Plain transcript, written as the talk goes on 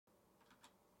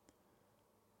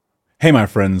Hey, my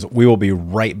friends, we will be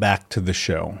right back to the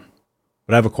show.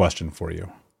 But I have a question for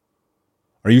you.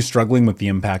 Are you struggling with the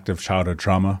impact of childhood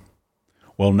trauma?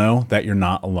 Well, know that you're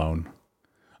not alone.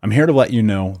 I'm here to let you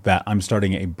know that I'm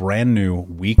starting a brand new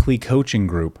weekly coaching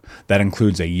group that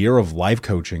includes a year of life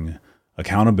coaching,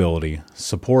 accountability,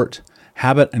 support,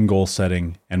 habit and goal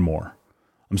setting, and more.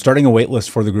 I'm starting a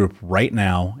waitlist for the group right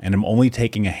now, and I'm only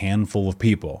taking a handful of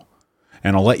people.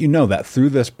 And I'll let you know that through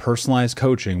this personalized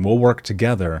coaching, we'll work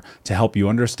together to help you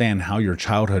understand how your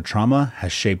childhood trauma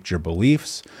has shaped your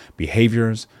beliefs,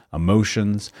 behaviors,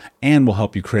 emotions, and will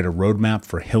help you create a roadmap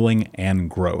for healing and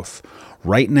growth.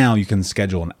 Right now, you can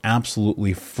schedule an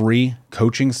absolutely free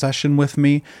coaching session with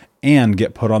me and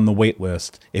get put on the wait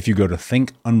list if you go to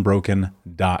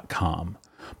thinkunbroken.com.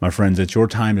 My friends, it's your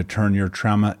time to turn your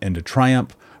trauma into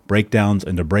triumph, breakdowns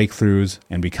into breakthroughs,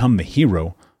 and become the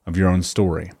hero of your own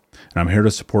story. And I'm here to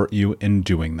support you in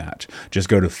doing that. Just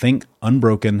go to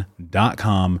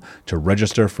thinkunbroken.com to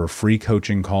register for a free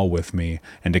coaching call with me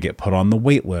and to get put on the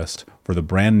wait list for the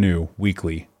brand new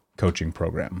weekly coaching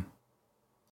program.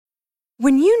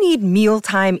 When you need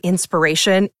mealtime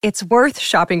inspiration, it's worth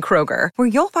shopping Kroger, where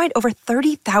you'll find over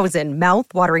 30,000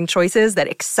 mouth-watering choices that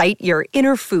excite your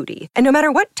inner foodie. And no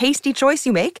matter what tasty choice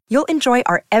you make, you'll enjoy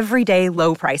our everyday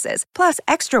low prices, plus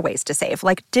extra ways to save,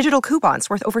 like digital coupons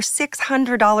worth over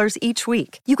 $600 each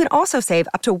week. You can also save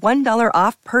up to $1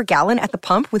 off per gallon at the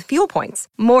pump with fuel points.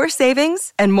 More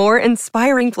savings and more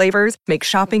inspiring flavors make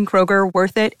shopping Kroger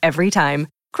worth it every time.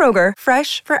 Kroger,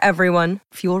 fresh for everyone.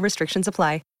 Fuel restrictions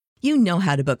apply. You know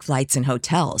how to book flights and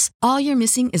hotels. All you're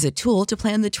missing is a tool to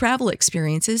plan the travel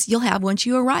experiences you'll have once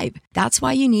you arrive. That's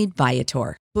why you need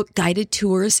Viator. Book guided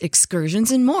tours, excursions,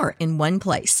 and more in one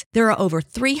place. There are over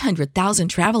 300,000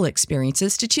 travel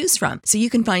experiences to choose from, so you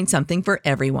can find something for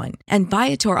everyone. And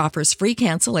Viator offers free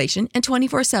cancellation and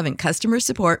 24/7 customer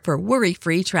support for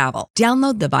worry-free travel.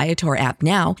 Download the Viator app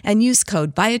now and use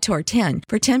code Viator10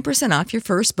 for 10% off your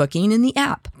first booking in the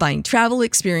app. Find travel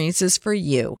experiences for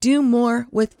you. Do more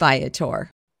with Viator.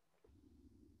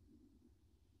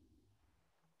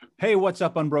 Hey, what's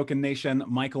up, Unbroken Nation?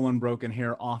 Michael Unbroken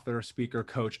here, author, speaker,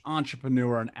 coach,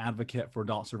 entrepreneur, and advocate for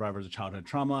adult survivors of childhood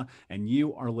trauma. And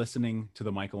you are listening to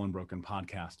the Michael Unbroken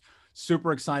podcast.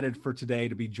 Super excited for today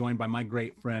to be joined by my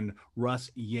great friend,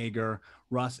 Russ Yeager.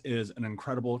 Russ is an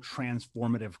incredible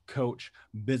transformative coach,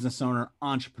 business owner,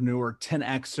 entrepreneur,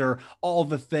 10Xer, all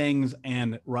the things.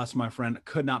 And Russ, my friend,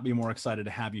 could not be more excited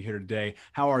to have you here today.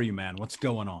 How are you, man? What's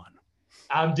going on?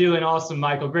 I'm doing awesome,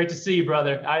 Michael. Great to see you,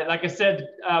 brother. Like I said,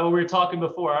 when we were talking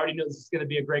before, I already know this is going to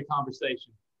be a great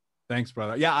conversation. Thanks,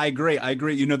 brother. Yeah, I agree.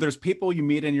 You know, there's people you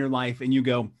meet in your life and you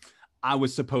go, I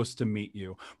was supposed to meet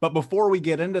you. But before we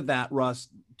get into that, Russ,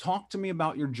 talk to me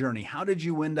about your journey. How did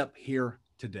you end up here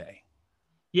today?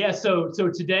 Yeah, so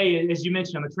today, as you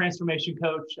mentioned, I'm a transformation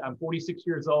coach. I'm 46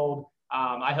 years old.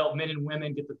 I help men and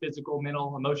women get the physical,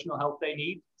 mental, emotional help they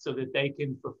need so that they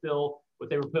can fulfill what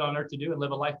they were put on earth to do and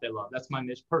live a life they love. That's my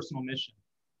personal mission.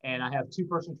 And I have 2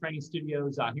 personal training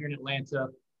studios here in Atlanta.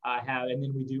 And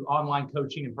then we do online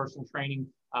coaching and personal training.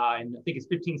 And I think it's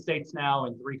 15 states now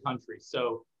and 3 countries.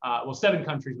 So, 7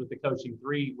 countries with the coaching,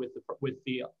 3 with the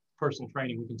personal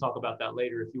training. We can talk about that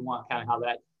later if you want, kind of how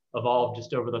that evolved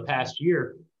just over the past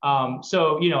year. I'm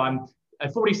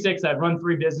at 46. I've run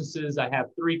 3 businesses. I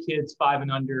have 3 kids, 5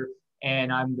 and under,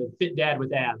 and I'm the fit dad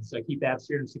with abs. So I keep abs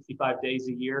 365 days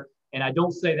a year. And I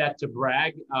don't say that to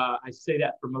brag. I say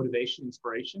that for motivation,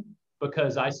 inspiration,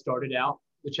 because I started out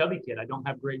the chubby kid. I don't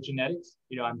have great genetics.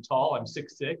 You know, I'm tall, I'm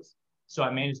 6'6". So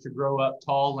I managed to grow up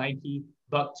tall, lanky,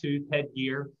 buck-tooth,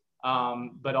 headgear,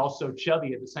 but also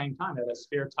chubby at the same time. I had a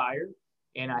spare tire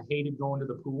and I hated going to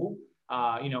the pool.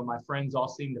 My friends all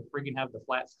seem to freaking have the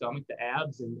flat stomach, the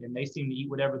abs, and they seem to eat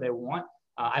whatever they want.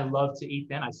 I love to eat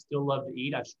then. I still love to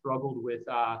eat. I've struggled with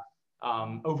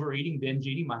overeating, binge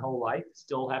eating my whole life.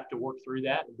 Still have to work through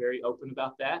that. I'm very open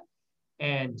about that.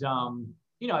 And,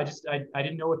 I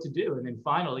didn't know what to do. And then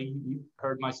finally, you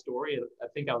heard my story. I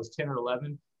think I was 10 or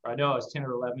 11, or I know I was 10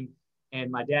 or 11. And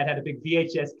my dad had a big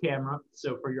VHS camera.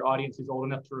 So for your audience who's old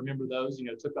enough to remember those,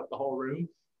 took up the whole room.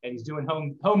 And he's doing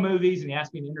home movies. And he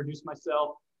asked me to introduce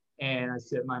myself. And I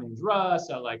said, my name's Russ.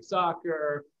 I like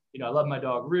soccer. I love my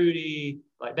dog, Rudy.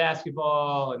 I like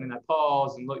basketball. And then I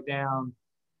paused and looked down.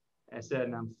 And I said,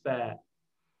 and I'm fat.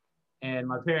 And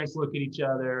my parents look at each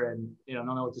other and, don't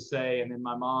know what to say. And then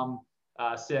my mom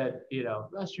said,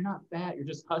 Russ, you're not fat, you're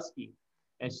just husky.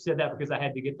 And she said that because I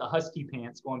had to get the husky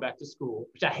pants going back to school,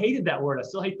 which I hated that word. I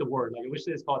still hate the word. Like, I wish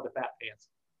they just called it the fat pants.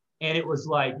 And it was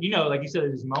like, like you said,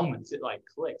 there's moments, it like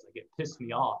clicks, like it pissed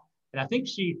me off. And I think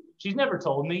she's never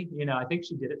told me, I think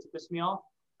she did it to piss me off.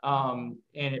 And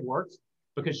it worked.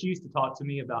 because she used to talk to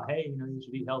me about, hey, you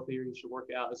should eat healthier, you should work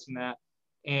out, this and that.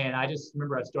 And I just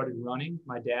remember I started running.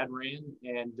 My dad ran,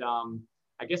 and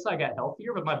I guess I got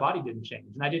healthier, but my body didn't change.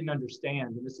 And I didn't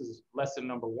understand. And this is lesson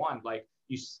number one. Like,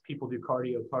 people do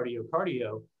cardio, cardio,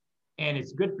 cardio, and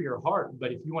it's good for your heart.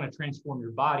 But if you want to transform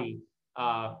your body,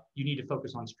 you need to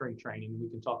focus on strength training. And we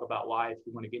can talk about why if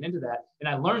you want to get into that. And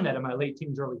I learned that in my late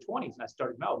teens, early 20s. And I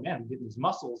started, oh man, I'm getting these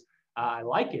muscles. I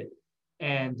like it.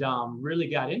 And really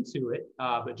got into it.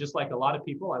 But just like a lot of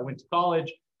people, I went to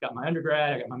college, got my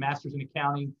undergrad, I got my master's in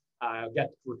accounting. I got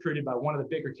recruited by one of the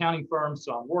big accounting firms.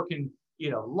 So I'm working,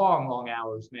 long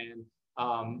hours, man.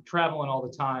 Traveling all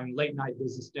the time, late night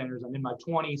business dinners. I'm in my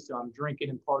 20s, so I'm drinking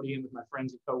and partying with my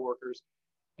friends and coworkers.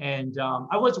 And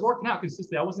I was working out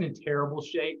consistently. I wasn't in terrible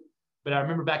shape, but I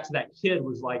remember back to that kid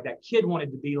wanted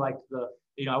to be like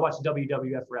I watched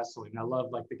WWF wrestling. And I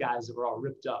loved like the guys that were all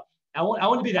ripped up. I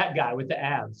want to be that guy with the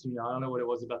abs. I don't know what it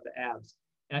was about the abs.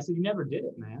 And I said, you never did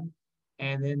it, man.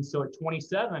 And then so at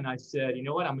 27, I said, you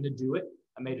know what, I'm going to do it.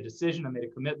 I made a decision. I made a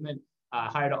commitment. I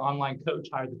hired an online coach,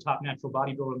 hired the top natural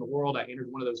bodybuilder in the world. I entered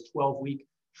one of those 12-week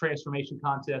transformation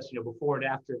contests, before and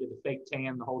after. I did the fake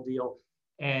tan, the whole deal,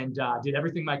 and did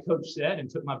everything my coach said and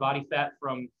took my body fat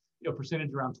from,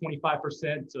 percentage around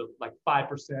 25% to like 5%,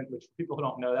 which people who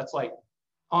don't know, that's like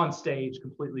on stage,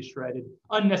 completely shredded,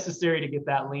 unnecessary to get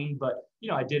that lean. But,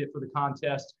 I did it for the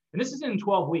contest. And this is in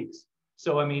 12 weeks.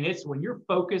 So, I mean, it's when you're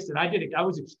focused, and I did it, I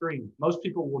was extreme. Most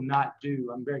people will not do,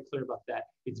 I'm very clear about that.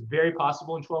 It's very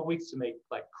possible in 12 weeks to make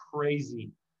like crazy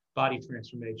body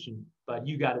transformation, but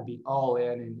you got to be all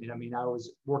in. And I mean, I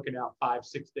was working out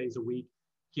 5-6 days a week,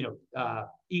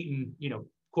 eating,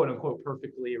 quote unquote,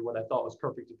 perfectly, or what I thought was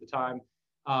perfect at the time.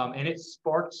 And it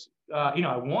sparked,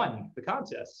 I won the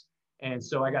contest. And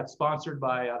so I got sponsored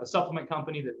by the supplement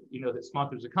company that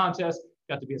sponsors the contest.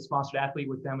 Got to be a sponsored athlete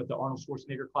with them at the Arnold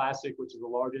Schwarzenegger Classic, which is the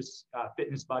largest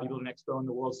fitness bodybuilding expo in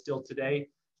the world still today.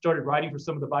 Started writing for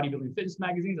some of the bodybuilding fitness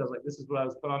magazines. I was like, this is what I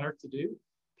was put on earth to do.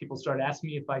 People started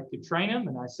asking me if I could train them,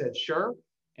 and I said, sure.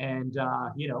 And,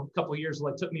 a couple of years,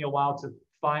 it took me a while to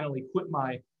finally quit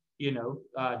my,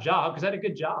 job, because I had a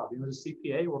good job, as a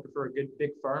CPA, working for a good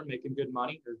big firm, making good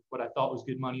money, or what I thought was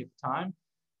good money at the time.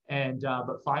 And,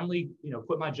 but finally,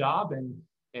 quit my job,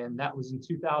 and that was in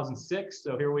 2006.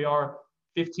 So here we are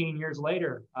 15 years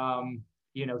later,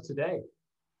 today.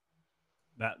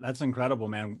 That's incredible,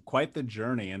 man. Quite the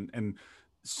journey, and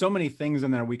so many things in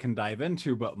there we can dive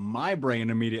into, but my brain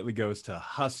immediately goes to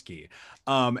Husky.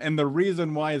 And the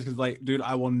reason why is because, dude,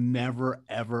 I will never,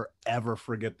 ever, ever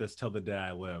forget this till the day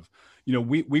I live.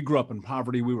 We grew up in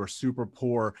poverty. We were super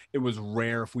poor. It was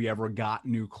rare if we ever got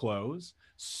new clothes,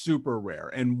 super rare.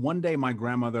 And one day my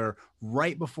grandmother,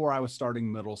 right before I was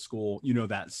starting middle school,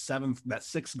 that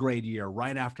sixth grade year,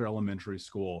 right after elementary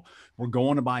school, we're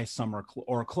going to buy summer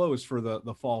clothes for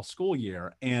the fall school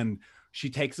year. And she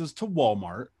takes us to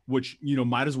Walmart, which,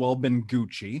 might as well have been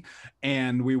Gucci.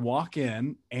 And we walk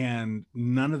in, and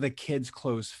none of the kids'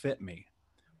 clothes fit me,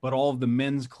 but all of the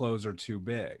men's clothes are too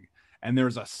big. And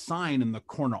there's a sign in the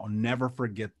corner. I'll never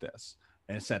forget this.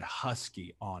 And it said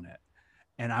Husky on it.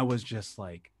 And I was just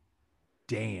like,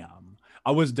 damn.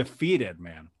 I was defeated,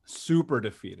 man. Super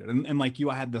defeated. And like you,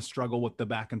 I had the struggle with the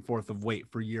back and forth of weight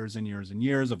for years and years and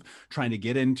years of trying to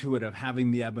get into it, of having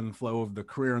the ebb and flow of the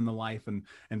career and the life and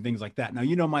things like that.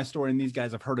 Now, my story, and these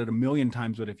guys have heard it a million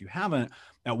times, but if you haven't,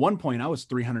 at one point I was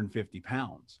 350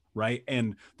 pounds, right?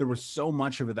 And there was so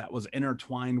much of it that was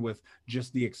intertwined with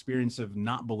just the experience of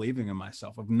not believing in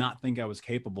myself, of not think I was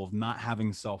capable, of not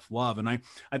having self-love. And I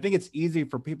think it's easy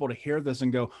for people to hear this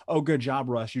and go, oh, good job,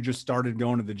 Russ. You just started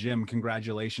going to the gym.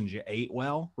 Congratulations. You ate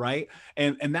well, right?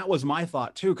 And that was my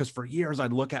thought too, because for years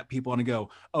I'd look at people and I go,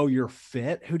 oh, you're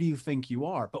fit? Who do you think you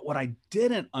are? But what I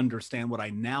didn't understand, what I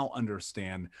now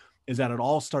understand, is that it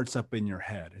all starts up in your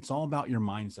head. It's all about your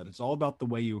mindset. It's all about the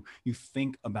way you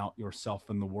think about yourself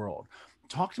and the world.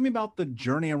 Talk to me about the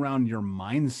journey around your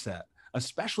mindset,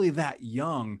 especially that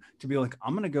young, to be like,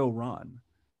 I'm going to go run.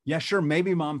 Yeah, sure,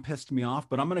 maybe mom pissed me off,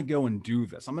 but I'm going to go and do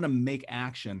this. I'm going to make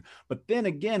action. But then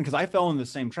again, because I fell in the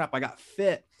same trap, I got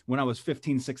fit when I was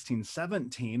 15, 16,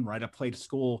 17, right? I played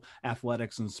school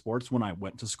athletics and sports when I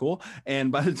went to school.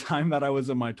 And by the time that I was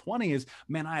in my 20s,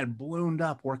 man, I had ballooned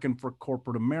up working for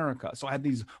corporate America. So I had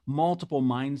these multiple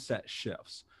mindset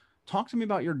shifts. Talk to me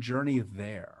about your journey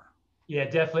there. Yeah,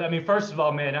 definitely. I mean, first of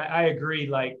all, man, I agree.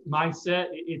 Like, mindset,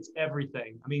 it's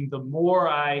everything. I mean, the more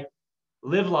I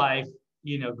live life,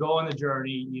 go on the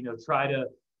journey, try to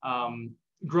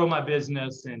grow my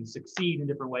business and succeed in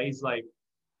different ways. Like,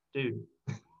 dude,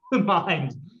 The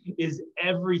mind is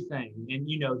everything. And,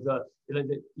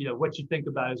 what you think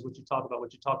about is what you talk about.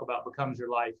 What you talk about becomes your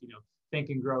life. Think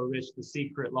and Grow Rich, The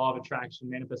Secret, Law of Attraction,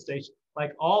 Manifestation.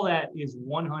 Like all that is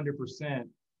 100%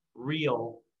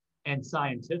 real and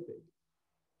scientific,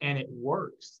 and it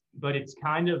works. But it's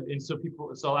kind of, and so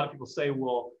a lot of people say,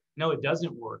 well, no, it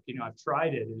doesn't work. I've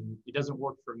tried it and it doesn't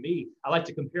work for me. I like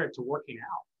to compare it to working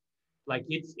out. Like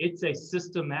it's a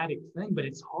systematic thing, but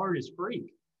it's hard as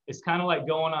freak. It's kind of like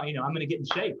going on, I'm going to get in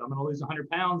shape. I'm going to lose 100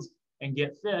 pounds and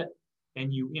get fit.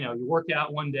 And you work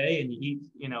out one day and you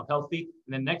eat, healthy.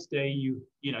 And then next day you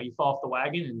fall off the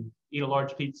wagon and eat a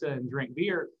large pizza and drink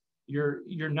beer.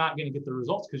 You're not going to get the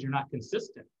results because you're not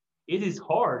consistent. It is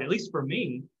hard, at least for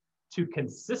me, to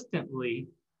consistently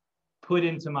put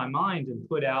into my mind and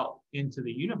put out into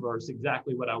the universe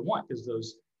exactly what I want, because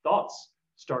those thoughts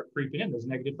start creeping in, those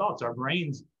negative thoughts. Our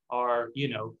brains are,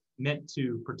 meant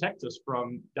to protect us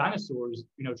from dinosaurs,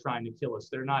 trying to kill us.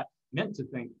 They're not meant to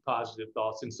think positive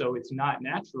thoughts. And so it's not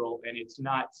natural, and it's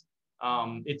not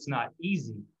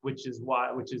easy, which is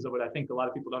what I think a lot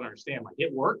of people don't understand. Like,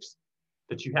 it works,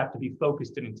 but you have to be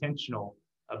focused and intentional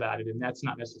about it. And that's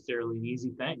not necessarily an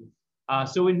easy thing.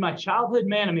 So in my childhood,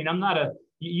 man, I mean, I'm not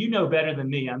better than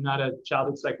me. I'm not a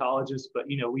childhood psychologist, but,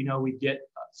 we know we get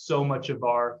so much of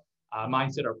our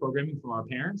mindset, our programming from our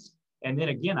parents. And then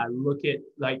again, I look at,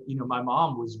 like, my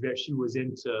mom she was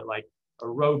into like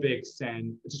aerobics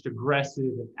and just aggressive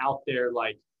and out there,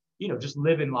 like, just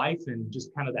living life and just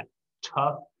kind of that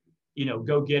tough,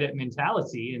 go get it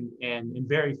mentality, and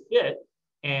very fit.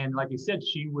 And like you said,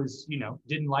 she was,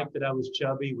 didn't like that I was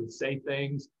chubby, would say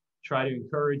things, try to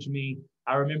encourage me.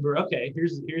 I remember, okay,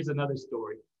 here's another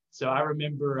story. So I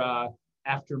remember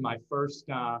after my first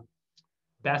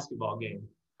basketball game,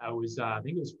 I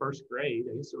think it was first grade.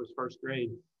 I guess it was first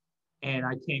grade. And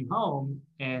I came home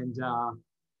and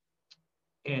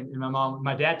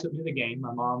my dad took me to the game.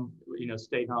 My mom,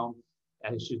 stayed home,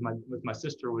 and she was with my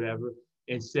sister or whatever,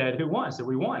 and said, "Who won?" I said,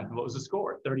 "We won." What was the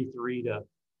score? 33 to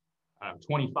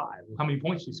 25. How many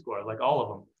points you scored? Like, all of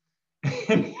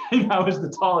them. And I was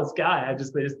the tallest guy. They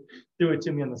just threw it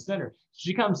to me in the center.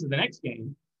 She comes to the next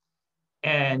game,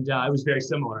 and it was very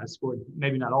similar. I scored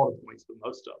maybe not all the points, but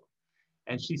most of them.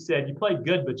 And she said, "You played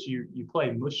good, but you play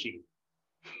mushy."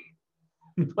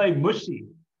 You play mushy.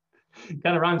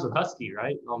 Kind of rhymes with husky,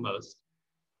 right? Almost.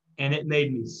 And it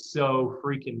made me so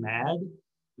freaking mad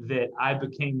that I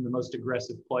became the most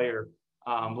aggressive player.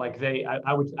 I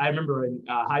remember in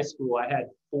high school, I had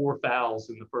 4 fouls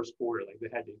in the first quarter. Like, they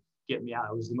had to get me out.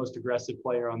 I was the most aggressive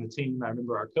player on the team. I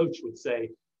remember our coach would say,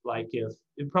 like, if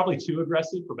probably too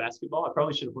aggressive for basketball. I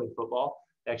probably should have played football.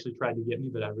 They actually tried to get me,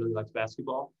 but I really liked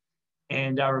basketball.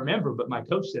 And I remember, but my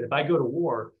coach said, if I go to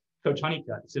war, Coach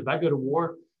Honeycutt said, if I go to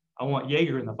war, I want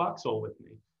Yeager in the foxhole with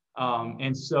me.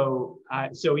 And so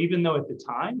even though at the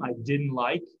time I didn't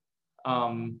like,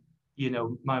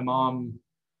 my mom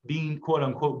being, quote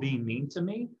unquote, being mean to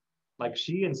me, like,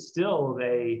 she instilled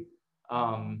a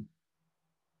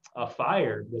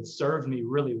fire that served me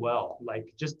really well.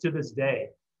 Like, just to this day,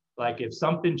 like, if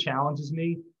something challenges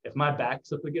me, if my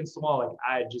back's up against the wall, like,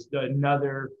 I just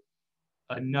another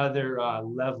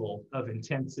level of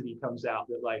intensity comes out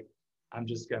that, like, I'm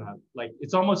just gonna, like,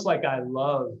 it's almost like I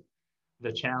love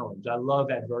the challenge. I love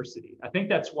adversity. I think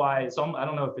that's why I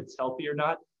don't know if it's healthy or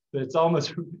not, but it's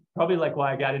almost probably like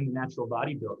why I got into natural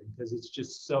bodybuilding, because it's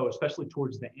just so, especially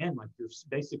towards the end, like, you're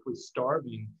basically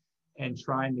starving and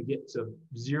trying to get to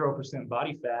 0%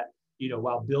 body fat,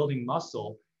 while building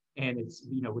muscle. And it's,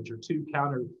 with your two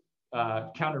counter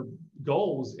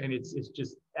goals, and it's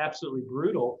just absolutely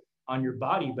brutal on your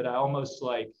body. But I almost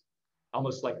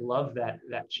love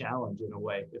that challenge in a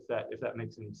way, if that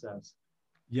makes any sense.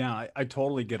 Yeah, I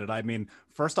totally get it. I mean,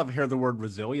 first off, I hear the word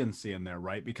resiliency in there,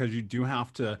 right? Because you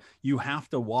have to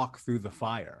walk through the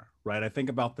fire, right? I think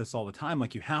about this all the time.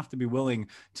 Like, you have to be willing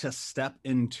to step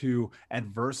into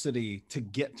adversity to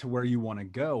get to where you want to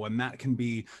go. And that can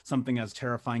be something as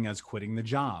terrifying as quitting the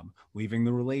job, leaving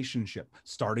the relationship,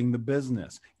 starting the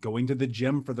business, going to the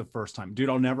gym for the first time. Dude,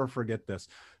 I'll never forget this.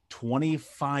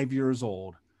 25 years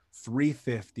old,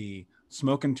 350,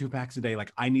 smoking 2 packs a day.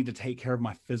 Like, I need to take care of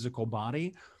my physical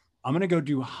body. I'm going to go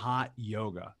do hot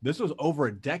yoga. This was over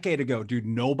a decade ago, dude.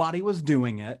 Nobody was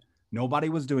doing it.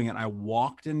 I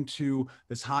walked into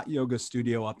this hot yoga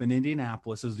studio up in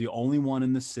Indianapolis. It was the only one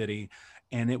in the city.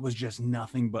 and it was just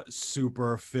nothing but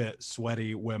super fit,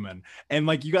 sweaty women. And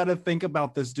like, you got to think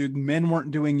about this, dude. Men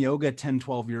weren't doing yoga 10,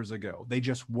 12 years ago. They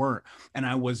just weren't. And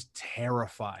I was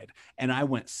terrified. And I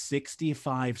went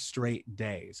 65 straight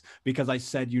days because I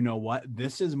said, you know what?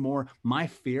 This is more, my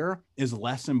fear is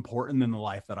less important than the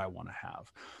life that I want to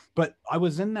have. But I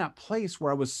was in that place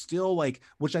where I was still like,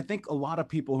 which I think a lot of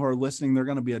people who are listening, they're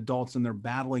going to be adults and they're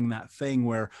battling that thing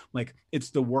where like it's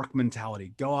the work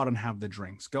mentality. Go out and have the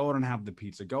drinks, go out and have the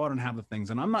pizza, go out and have the things.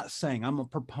 And I'm not saying I'm a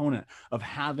proponent of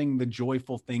having the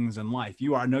joyful things in life.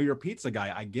 You are, I know you're a pizza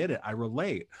guy. I get it. I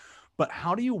relate. But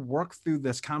how do you work through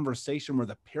this conversation where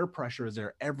the peer pressure is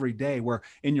there every day, where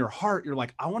in your heart, you're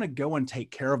like, I want to go and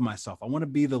take care of myself. I want to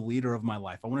be the leader of my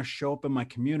life. I want to show up in my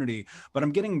community, but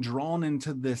I'm getting drawn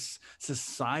into this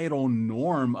societal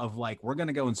norm of like, we're going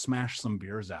to go and smash some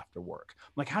beers after work.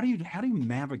 Like, how do you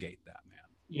navigate that, man?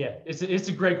 Yeah, it's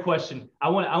a great question. I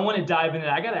want to dive into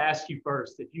that. I got to ask you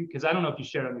first, because I don't know if you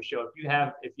shared on the show. If you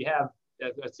have,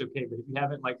 that's okay. But if you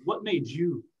haven't, like, what made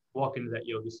you walk into that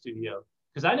yoga studio?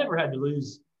 Because I never had to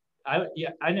lose. I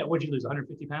know. What'd you lose?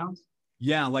 150 pounds?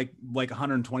 Yeah, like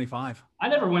 125. I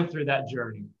never went through that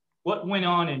journey. What went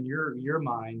on in your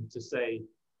mind to say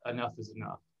enough is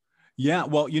enough? Yeah,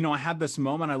 well, you know, I had this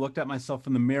moment. I looked at myself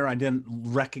in the mirror. I didn't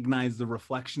recognize the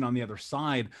reflection on the other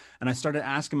side. And I started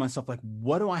asking myself, like,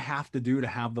 what do I have to do to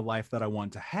have the life that I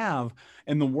want to have?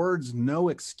 And the words, no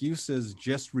excuses,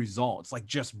 just results. Like,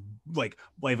 just like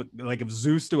if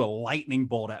Zeus threw a lightning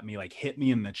bolt at me, like hit me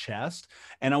in the chest.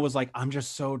 And I was like, I'm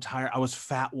just so tired. I was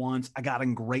fat once. I got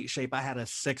in great shape. I had a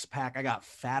 6-pack. I got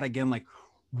fat again. Like,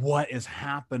 what is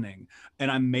happening? And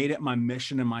I made it my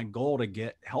mission and my goal to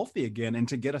get healthy again and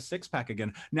to get a 6-pack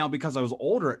again. Now, because I was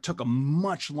older, it took a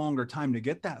much longer time to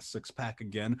get that 6-pack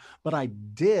again, but I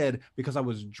did because I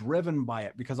was driven by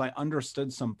it, because I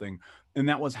understood something. And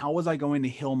that was, how was I going to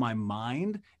heal my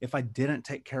mind if I didn't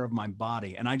take care of my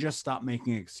body? And I just stopped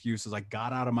making excuses. I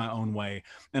got out of my own way,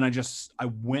 and I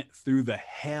went through the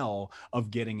hell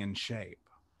of getting in shape.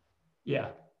 Yeah.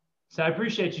 So I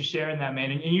appreciate you sharing that,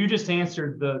 man. And you just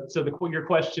answered your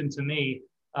question to me,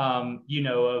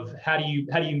 of how do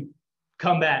you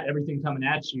combat everything coming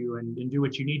at you and do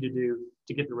what you need to do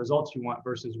to get the results you want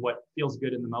versus what feels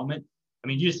good in the moment. I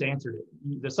mean, you just answered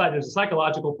it. There's a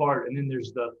psychological part, and then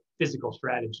there's the physical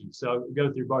strategy. So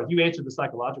go through both. You answered the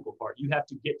psychological part. You have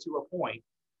to get to a point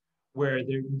where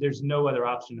there's no other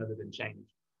option other than change,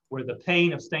 where the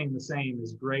pain of staying the same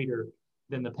is greater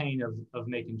than the pain of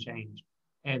making change.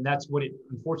 And that's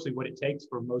unfortunately what it takes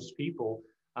for most people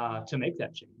to make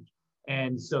that change.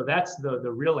 And so that's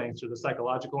the real answer, the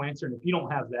psychological answer. And if you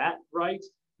don't have that right,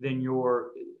 then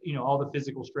all the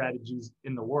physical strategies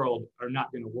in the world are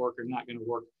not going to work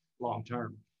long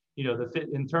term.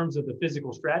 In terms of the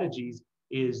physical strategies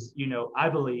is, I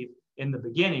believe in the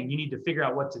beginning, you need to figure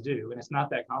out what to do. And it's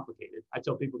not that complicated. I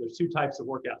tell people there's 2 types of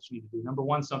workouts you need to do. Number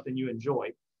one, something you enjoy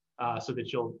so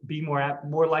that you'll be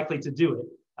more likely to do it.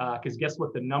 Because guess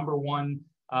what? The number one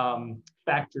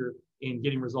factor in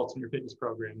getting results in your fitness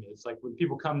program is, like, when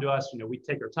people come to us, we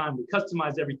take our time, we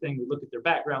customize everything, we look at their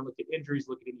background, look at injuries,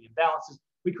 look at any imbalances,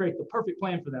 we create the perfect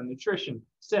plan for them: nutrition,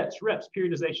 sets, reps,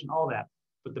 periodization, all that.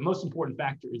 But the most important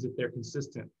factor is if they're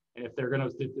consistent, and if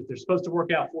they're supposed to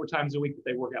work out 4 times a week, that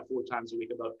they work out 4 times a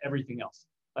week above everything else.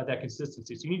 That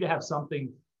consistency. So you need to have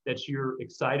something that you're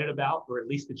excited about, or at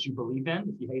least that you believe in,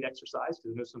 if you hate exercise,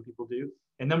 because I know some people do.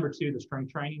 And number 2, the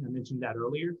strength training. I mentioned that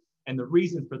earlier. And the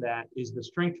reason for that is the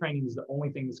strength training is the only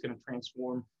thing that's going to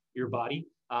transform your body.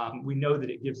 We know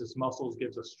that it gives us muscles,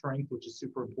 gives us strength, which is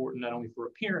super important, not only for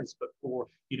appearance, but for,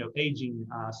 aging,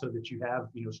 so that you have,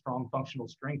 strong functional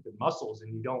strength and muscles,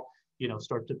 and you don't,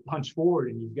 start to punch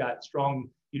forward, and you've got strong,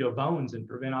 bones, and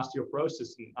prevent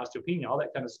osteoporosis and osteopenia, all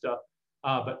that kind of stuff.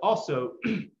 But also,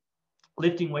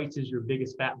 lifting weights is your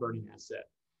biggest fat burning asset.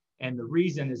 And the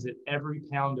reason is that every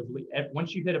pound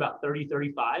once you hit about 30,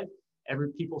 35,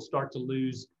 people start to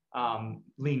lose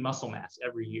lean muscle mass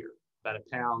every year, about a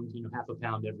pound, half a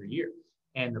pound every year.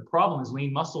 And the problem is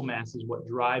lean muscle mass is what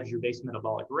drives your base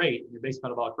metabolic rate. And your base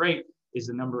metabolic rate is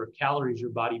the number of calories your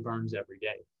body burns every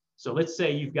day. So let's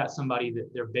say you've got somebody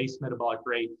that their base metabolic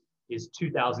rate is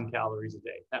 2,000 calories a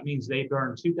day. That means they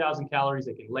burn 2,000 calories.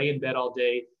 They can lay in bed all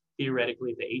day.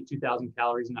 Theoretically, if they ate 2,000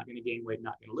 calories, not going to gain weight,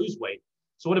 not going to lose weight.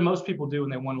 So what do most people do when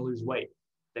they want to lose weight?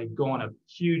 They go on a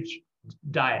huge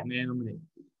diet. Man, I'm going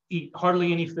to eat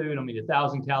hardly any food. I'm going to eat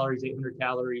 1,000 calories, 800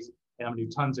 calories, and I'm going to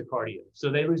do tons of cardio.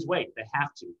 So they lose weight. They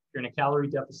have to. If you're in a calorie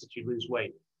deficit, you lose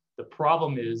weight. The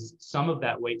problem is some of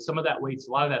that weight, a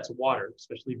lot of that's water,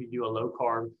 especially if you do a low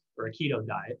carb or a keto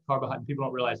diet. People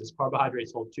don't realize this.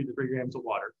 Carbohydrates hold 2 to 3 grams of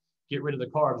water. get rid of the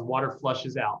carbs, water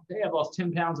flushes out. Hey, I've lost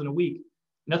 10 pounds in a week.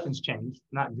 Nothing's changed,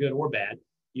 not good or bad.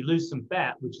 You lose some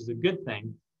fat, which is a good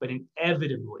thing, but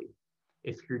inevitably,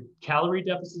 if your calorie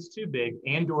deficit's too big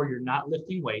and or you're not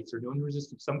lifting weights or doing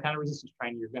resistance, some kind of resistance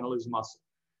training, you're going to lose muscle,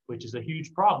 which is a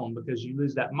huge problem because you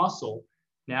lose that muscle.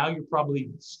 Now you're probably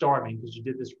starving because you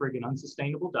did this friggin'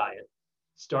 unsustainable diet.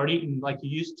 Start eating like you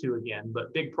used to again,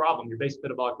 but big problem. Your base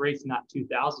metabolic rate's not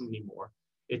 2,000 anymore.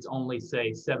 It's only, say,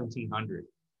 1,700.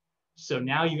 So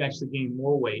now you actually gain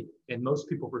more weight, and most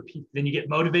people repeat. Then you get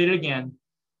motivated again.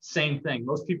 Same thing.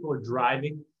 Most people are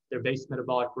driving their base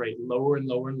metabolic rate lower and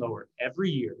lower and lower every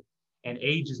year, and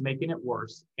age is making it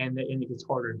worse, and it gets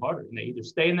harder and harder. And they either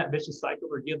stay in that vicious cycle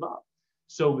or give up.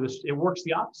 So it works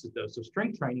the opposite though. So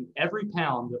strength training, every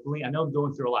pound of lean, I know I'm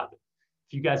going through a lot, but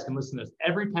if you guys can listen to this,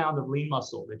 every pound of lean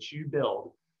muscle that you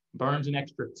build burns an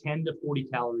extra 10 to 40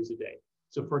 calories a day.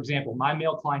 So for example, my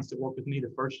male clients that work with me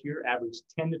the first year average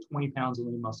 10 to 20 pounds of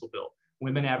lean muscle built.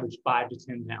 Women average 5 to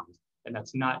 10 pounds. And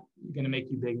that's not going to make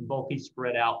you big and bulky,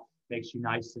 spread out, makes you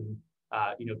nice and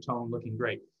toned, looking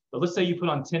great. But let's say you put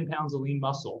on 10 pounds of lean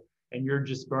muscle and you're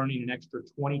just burning an extra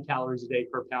 20 calories a day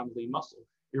per pound of lean muscle.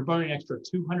 You're burning an extra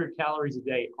 200 calories a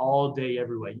day, all day,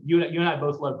 every way. You and I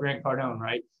both love Grant Cardone,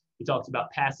 right? He talks about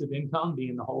passive income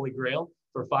being the holy grail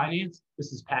for finance.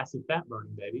 This is passive fat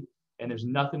burning, baby. And there's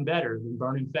nothing better than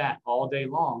burning fat all day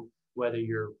long, whether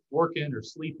you're working or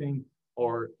sleeping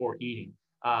or eating.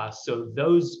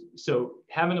 So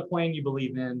having a plan you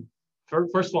believe in,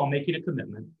 first of all, making a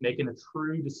commitment, making a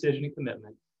true decision and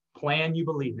commitment, plan you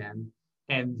believe in,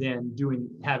 and then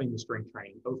having the strength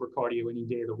training over cardio any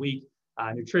day of the week.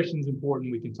 Nutrition is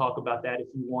important. We can talk about that if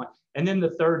you want. And then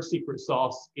the third secret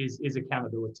sauce is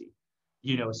accountability.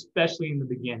 Especially in the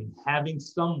beginning, having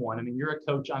someone, I mean, you're a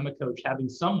coach, I'm a coach, having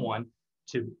someone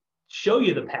to show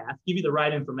you the path, give you the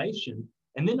right information,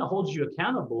 and then to hold you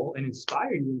accountable and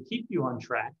inspire you and keep you on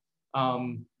track,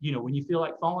 when you feel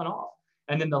like falling off.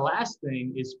 And then the last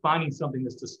thing is finding something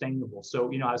that's sustainable.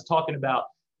 So, I was talking about,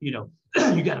 you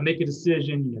got to make a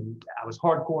decision. I was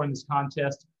hardcore in this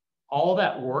contest. All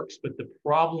that works, but the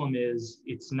problem is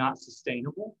it's not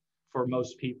sustainable for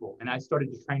most people. And I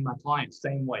started to train my clients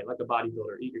same way, like a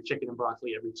bodybuilder. Eat your chicken and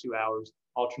broccoli every 2 hours,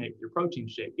 alternate with your protein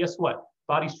shake. Guess what?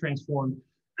 Body's transformed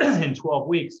in 12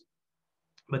 weeks.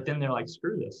 But then they're like,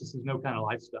 screw this. This is no kind of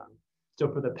lifestyle. So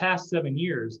for the past 7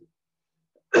 years,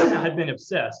 I've been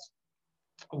obsessed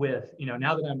with,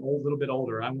 now that I'm a little bit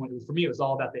older, for me, it was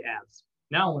all about the abs.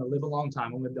 Now I want to live a long time.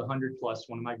 I want to live to 100 plus,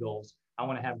 one of my goals. I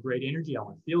want to have great energy. I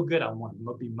want to feel good. I want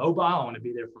to be mobile. I want to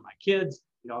be there for my kids.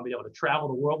 I'll be able to travel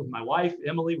the world with my wife,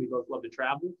 Emily. We both love to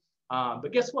travel.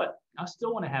 But guess what? I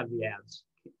still want to have the abs.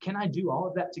 Can I do all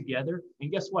of that together?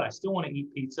 And guess what? I still want to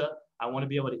eat pizza. I want to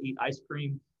be able to eat ice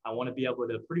cream. I want to be able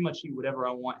to pretty much eat whatever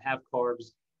I want, have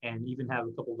carbs, and even have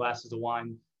a couple glasses of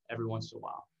wine every once in a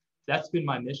while. That's been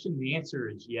my mission. The answer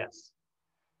is yes.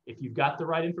 If you've got the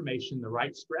right information, the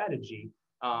right strategy,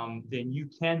 then you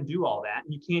can do all that.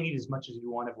 And you can't eat as much as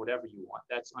you want of whatever you want.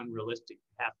 That's unrealistic.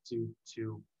 You have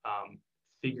to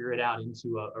figure it out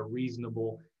into a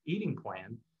reasonable eating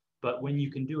plan. But when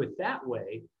you can do it that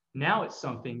way, now it's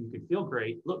something you can feel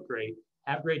great, look great,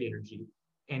 have great energy,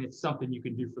 and it's something you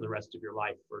can do for the rest of your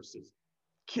life versus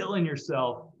killing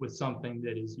yourself with something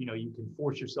that is, you can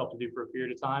force yourself to do for a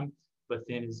period of time, but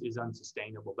then is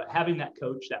unsustainable. But having that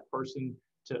coach, that person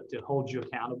to hold you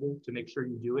accountable, to make sure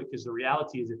you do it, because the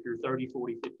reality is if you're 30,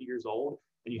 40, 50 years old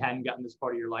and you hadn't gotten this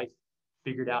part of your life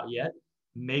figured out yet,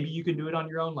 maybe you can do it on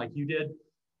your own like you did.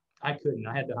 I couldn't.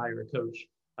 I had to hire a coach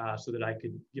so that I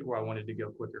could get where I wanted to go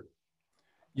quicker.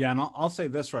 Yeah, and I'll say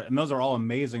this, right, and those are all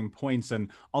amazing points.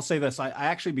 And I'll say this, I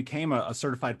actually became a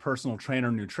certified personal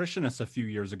trainer nutritionist a few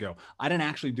years ago. I didn't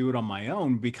actually do it on my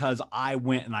own because I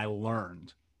went and I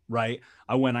learned, right?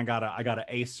 I got an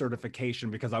ACE certification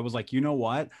because I was like, you know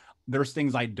what? There's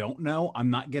things I don't know.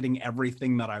 I'm not getting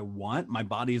everything that I want. My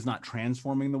body is not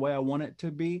transforming the way I want it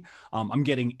to be. I'm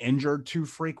getting injured too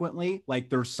frequently. Like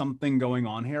there's something going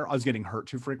on here. I was getting hurt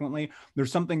too frequently.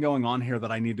 There's something going on here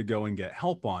that I need to go and get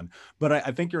help on. But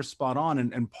I think you're spot on.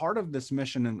 And part of this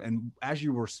mission, and as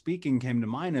you were speaking came to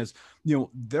mind is,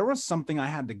 there was something I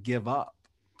had to give up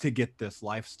to get this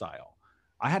lifestyle.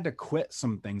 I had to quit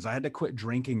some things. I had to quit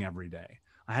drinking every day.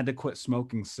 I had to quit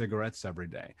smoking cigarettes every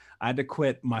day. I had to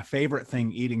quit my favorite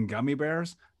thing, eating gummy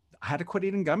bears. I had to quit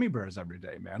eating gummy bears every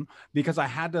day, man, because I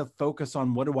had to focus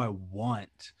on what do I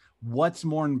want? What's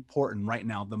more important right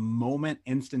now, the moment,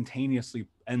 instantaneous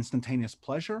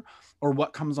pleasure, or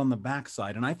what comes on the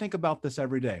backside? And I think about this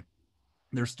every day.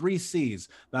 There's 3 C's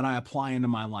that I apply into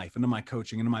my life, into my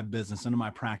coaching, into my business, into my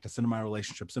practice, into my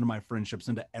relationships, into my friendships,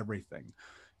 into everything.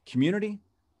 Community,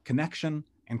 connection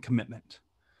and commitment.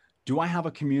 Do I have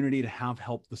a community to have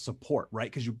help, the support, right?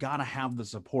 Because you got to have the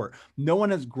support. No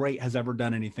one as great has ever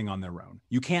done anything on their own.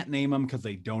 You can't name them because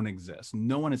they don't exist.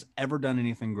 No one has ever done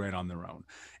anything great on their own.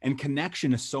 And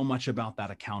connection is so much about that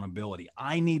accountability.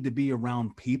 I need to be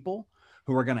around people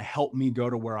who are going to help me go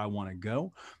to where I want to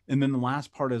go. And then the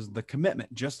last part is the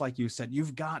commitment. Just like you said,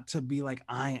 you've got to be like,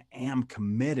 I am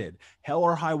committed, hell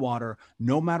or high water,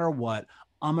 no matter what.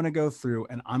 I'm going to go through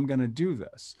and I'm going to do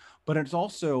this. But it's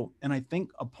also, and I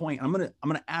think a point, I'm going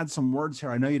to add some words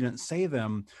here. I know you didn't say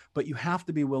them, but you have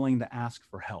to be willing to ask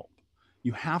for help.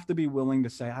 You have to be willing to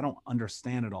say, I don't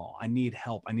understand it all. I need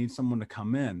help. I need someone to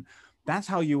come in. That's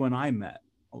how you and I met.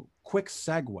 A quick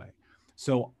segue.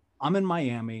 So I'm in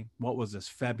Miami. What was this?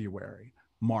 February,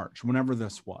 March, whenever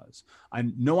this was. I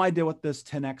had no idea what this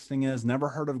 10X thing is. Never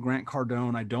heard of Grant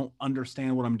Cardone. I don't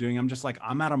understand what I'm doing. I'm just like,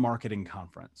 I'm at a marketing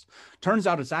conference. Turns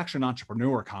out it's actually an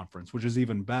entrepreneur conference, which is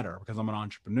even better because I'm an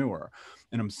entrepreneur.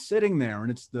 And I'm sitting there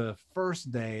and it's the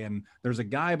first day. And there's a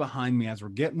guy behind me as we're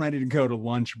getting ready to go to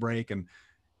lunch break. And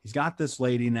he's got this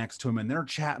lady next to him and they're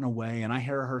chatting away. And I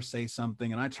hear her say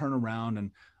something and I turn around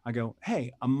and I go,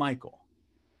 hey, I'm Michael.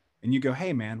 And you go,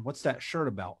 hey, man, what's that shirt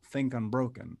about? Think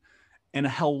Unbroken. And a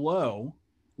hello,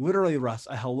 literally, Russ,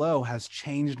 a hello has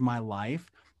changed my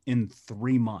life in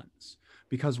 3 months.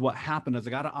 Because what happened is I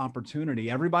got an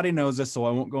opportunity. Everybody knows this, so I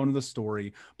won't go into the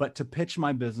story, but to pitch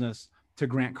my business to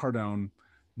Grant Cardone,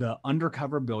 the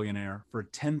undercover billionaire, for a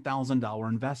 $10,000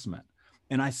 investment.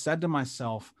 And I said to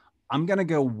myself, I'm going to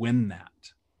go win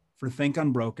that for Think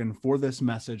Unbroken, for this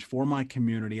message, for my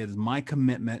community. It is my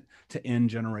commitment to end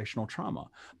generational trauma.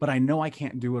 But I know I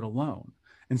can't do it alone.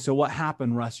 And so what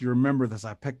happened, Russ, you remember this,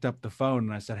 I picked up the phone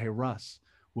and I said, hey, Russ,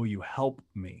 will you help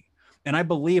me? And I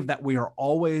believe that we are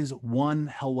always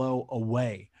one hello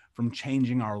away from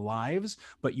changing our lives,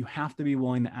 but you have to be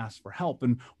willing to ask for help.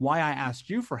 And why I asked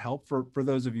you for help, for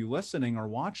those of you listening or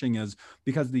watching, is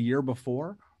because the year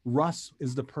before, Russ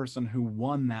is the person who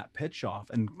won that pitch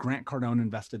off, and Grant Cardone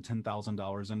invested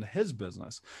 $10,000 into his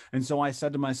business. And so I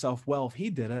said to myself, well, if he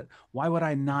did it, why would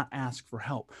I not ask for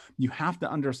help? You have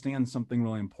to understand something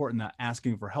really important, that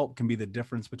asking for help can be the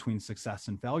difference between success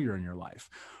and failure in your life.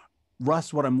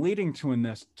 Russ, what I'm leading to in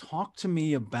this, talk to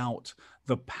me about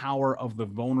the power of the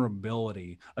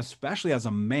vulnerability, especially as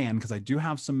a man, because I do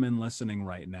have some men listening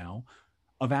right now,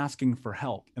 of asking for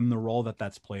help and the role that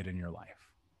that's played in your life.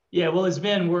 Yeah, well, as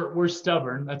men, we're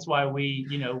stubborn. That's why we,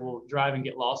 will drive and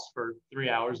get lost for 3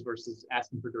 hours versus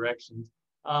asking for directions.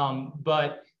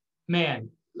 But man,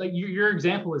 like your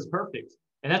example is perfect,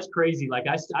 and that's crazy. Like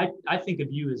I think of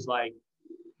you as like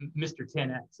Mr.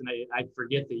 10X, and I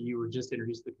forget that you were just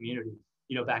introduced to the community,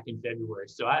 back in February.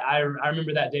 So I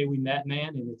remember that day we met,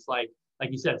 man, and it's like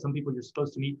you said, some people you're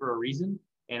supposed to meet for a reason,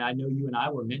 and I know you and I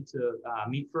were meant to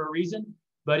meet for a reason.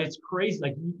 But it's crazy.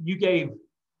 Like you gave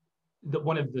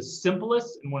one of the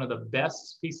simplest and one of the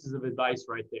best pieces of advice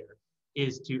right there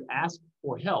is to ask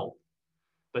for help,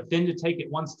 but then to take it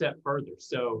one step further.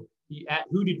 So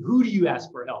who do you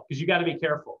ask for help? Because you got to be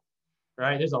careful,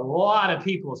 right? There's a lot of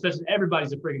people, especially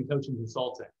everybody's a freaking coaching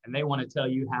consultant, and they want to tell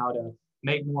you how to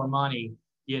make more money,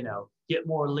 get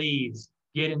more leads,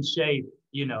 get in shape,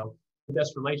 the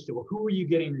best relationship. Well, who are you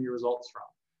getting your results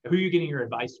from? Who are you getting your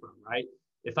advice from, right?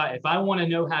 If I want to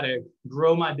know how to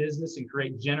grow my business and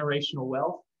create generational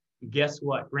wealth, guess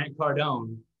what? Grant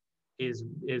Cardone is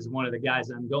one of the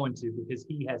guys I'm going to, because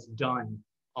he has done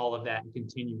all of that and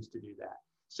continues to do that.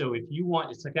 So if you want,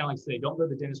 it's kind of like say, don't go to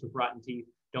the dentist with rotten teeth.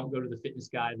 Don't go to the fitness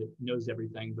guy that knows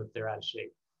everything, but they're out of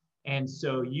shape. And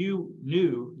so you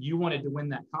knew you wanted to win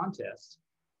that contest.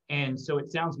 And so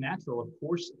it sounds natural. Of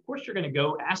course, you're going to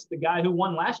go ask the guy who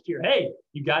won last year, hey,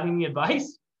 you got any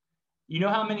advice? You know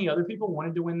how many other people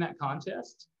wanted to win that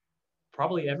contest?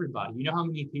 Probably everybody. You know how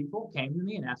many people came to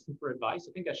me and asked me for advice?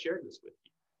 I think I shared this with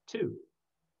you. 2,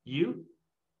 you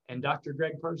and Dr.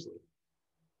 Greg Persley.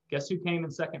 Guess who came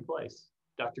in second place?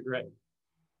 Dr. Greg.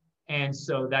 And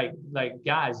so like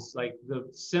guys, like the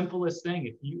simplest thing,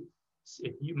 if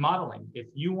you modeling, if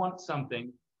you want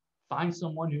something, find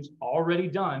someone who's already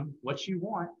done what you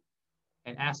want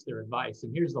and ask their advice.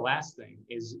 And here's the last thing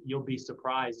is you'll be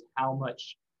surprised how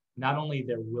much not only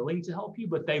they're willing to help you,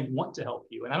 but they want to help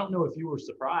you. And I don't know if you were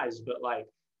surprised, but like,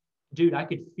 dude, I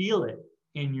could feel it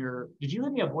in did you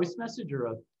leave me a voice message or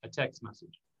a text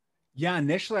message? Yeah,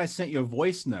 initially I sent you a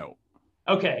voice note.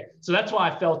 Okay, so that's why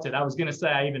I felt it. I was going to say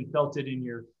I even felt it in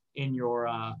your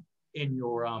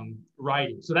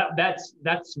writing. So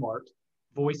that's smart,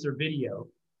 voice or video,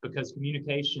 because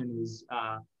communication is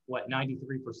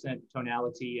 93%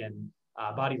 tonality and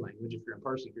body language if you're in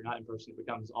person. If you're not in person, it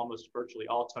becomes almost virtually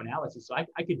all tonality. So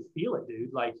I could feel it,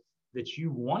 dude, like that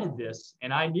you wanted this.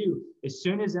 And I knew as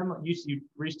soon as Emily, you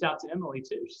reached out to Emily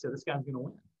too. She said, this guy's going to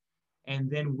win. And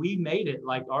then we made it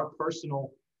like our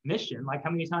personal mission. Like,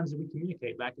 how many times did we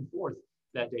communicate back and forth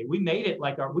that day? We made it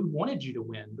like we wanted you to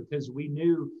win because we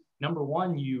knew, number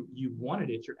one, you wanted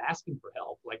it. You're asking for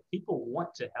help. Like, people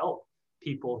want to help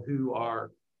people who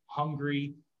are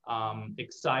hungry,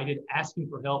 excited, asking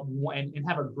for help, and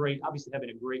have obviously having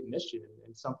a great mission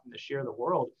and something to share the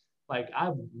world. Like,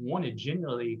 I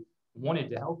genuinely wanted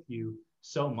to help you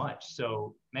so much.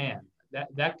 So, man,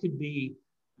 that could be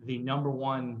the number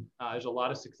one. There's a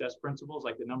lot of success principles,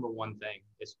 like the number one thing,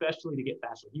 especially to get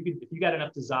faster. If you got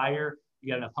enough desire, you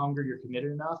got enough hunger, you're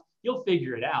committed enough, you'll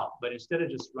figure it out. But instead of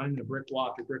just running a brick wall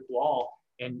after brick wall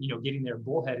and getting there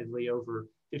bullheadedly over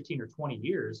 15 or 20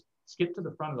 years, skip to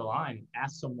the front of the line and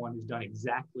ask someone who's done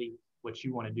exactly what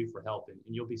you want to do for help. And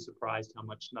you'll be surprised how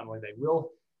much not only they will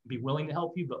be willing to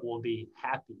help you, but will be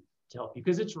happy to help you,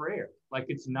 because it's rare. Like,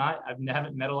 it's not, I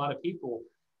haven't met a lot of people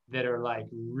that are like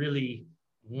really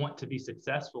want to be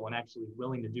successful and actually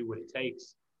willing to do what it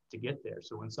takes to get there.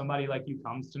 So when somebody like you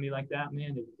comes to me like that,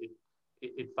 man,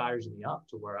 it fires me up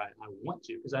to where I want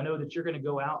to, because I know that you're going to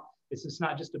go out. It's just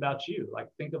not just about you. Like,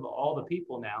 think of all the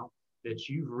people now that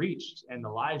you've reached and the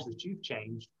lives that you've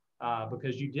changed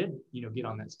because you did, get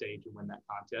on that stage and win that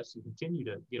contest and continue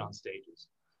to get on stages.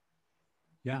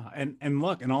 Yeah. And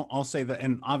look, and I'll say that,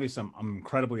 and obviously I'm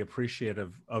incredibly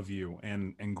appreciative of you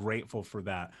and grateful for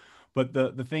that. But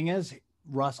the thing is,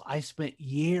 Russ, I spent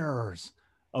years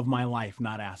of my life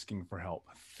not asking for help,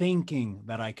 thinking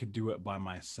that I could do it by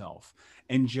myself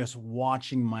and just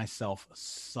watching myself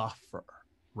suffer,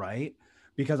 right?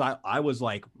 Because I was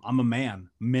like, I'm a man.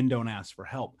 Men don't ask for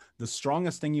help. The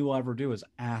strongest thing you will ever do is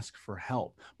ask for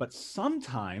help. But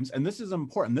sometimes, and this is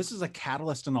important, this is a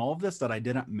catalyst in all of this that I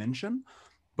didn't mention,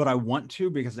 but I want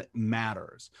to because it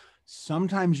matters.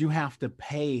 Sometimes you have to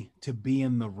pay to be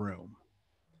in the room.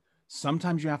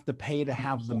 Sometimes you have to pay to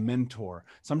have the mentor.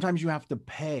 Sometimes you have to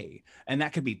pay. And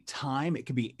that could be time, it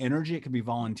could be energy, it could be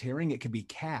volunteering, it could be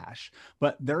cash,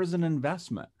 but there's an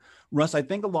investment. Russ, I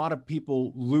think a lot of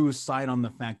people lose sight on the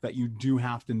fact that you do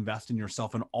have to invest in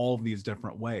yourself in all of these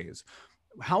different ways.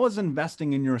 How has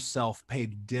investing in yourself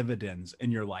paid dividends in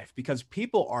your life? Because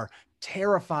people are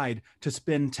terrified to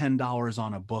spend $10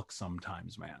 on a book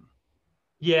sometimes, man.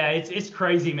 Yeah, it's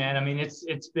crazy, man. I mean,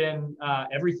 it's been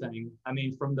everything. I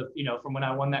mean, from when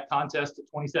I won that contest at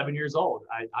 27 years old,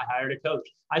 I hired a coach.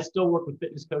 I still work with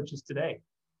fitness coaches today,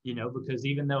 because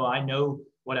even though I know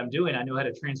what I'm doing, I know how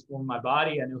to transform my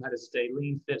body. I know how to stay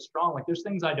lean, fit, strong. Like, there's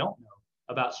things I don't know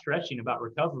about stretching, about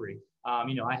recovery.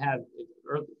 I have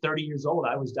 30 years old.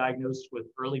 I was diagnosed with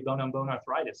early bone-on-bone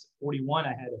arthritis. At 41, I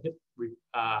had a hip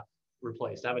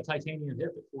replaced. I have a titanium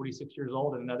hip at 46 years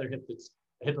old, and another hip that's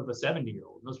a hip of a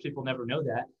 70-year-old. Most people never know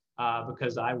that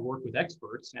because I work with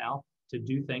experts now to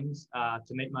do things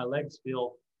to make my legs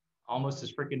feel almost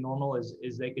as freaking normal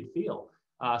as they could feel.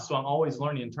 So I'm always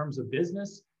learning in terms of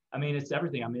business. I mean, it's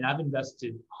everything. I mean, I've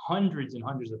invested hundreds and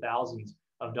hundreds of thousands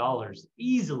of dollars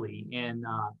easily in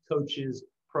coaches,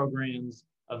 programs,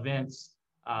 events,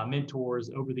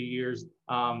 mentors over the years,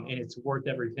 and it's worth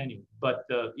every penny. But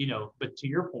but to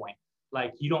your point,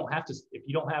 like, you don't have to, if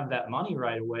you don't have that money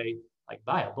right away, like,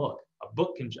 buy a book. A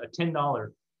book a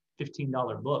 $10,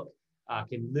 $15 book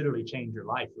can literally change your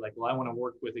life. Like, well, I want to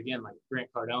work with, again, like Grant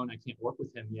Cardone. I can't work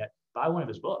with him yet. Buy one of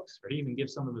his books, or he even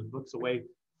gives some of his books away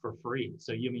for free.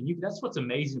 So that's what's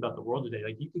amazing about the world today.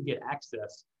 Like, you can get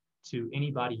access to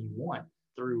anybody you want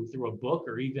through a book,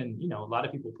 or even, a lot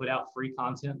of people put out free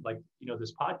content like,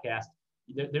 this podcast.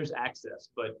 There's access,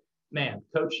 but man,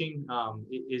 coaching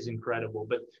is incredible.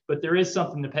 But there is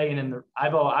something to pay. And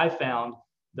I've found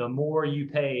the more you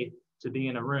pay to be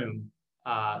in a room,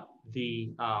 I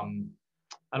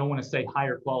don't want to say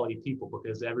higher quality people,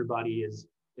 because everybody is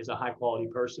a high quality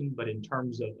person, but in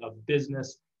terms of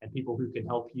business and people who can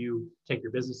help you take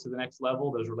your business to the next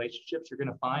level, those relationships, you're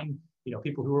going to find,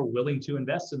 people who are willing to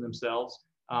invest in themselves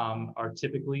are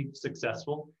typically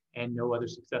successful, and no other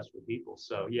successful people.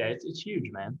 So yeah, it's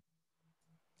huge, man.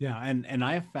 Yeah. And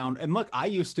I have found, and look, I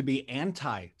used to be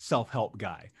anti self-help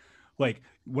guy. Like,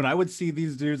 when I would see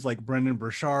these dudes like Brendan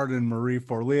Burchard and Marie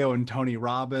Forleo and Tony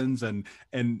Robbins and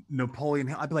Napoleon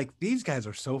Hill, I'd be like, these guys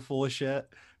are so full of shit.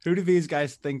 Who do these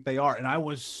guys think they are? And I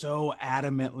was so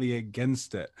adamantly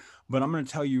against it. But I'm going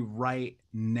to tell you right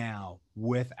now,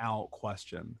 without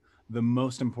question, the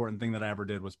most important thing that I ever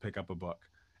did was pick up a book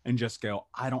and just go,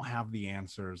 I don't have the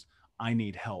answers. I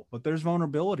need help. But there's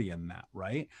vulnerability in that,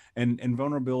 right? And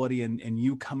vulnerability and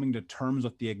you coming to terms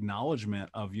with the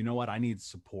acknowledgement of, you know what, I need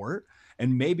support.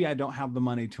 And maybe I don't have the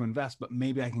money to invest, but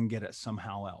maybe I can get it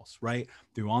somehow else, right?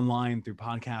 Through online, through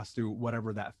podcasts, through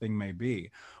whatever that thing may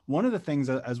be. One of the things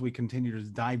as we continue to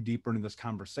dive deeper into this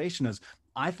conversation is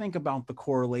I think about the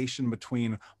correlation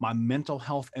between my mental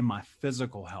health and my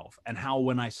physical health, and how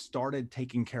when I started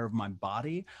taking care of my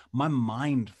body, my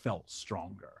mind felt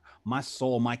stronger. My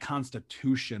soul, my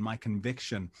constitution, my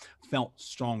conviction felt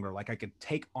stronger. Like I could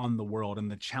take on the world and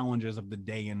the challenges of the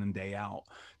day in and day out.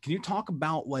 Can you talk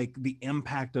about like the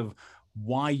impact of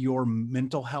why your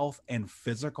mental health and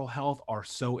physical health are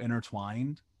so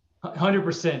intertwined?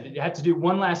 100%. I have to do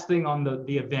one last thing on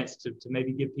the events to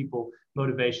maybe give people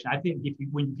motivation. I think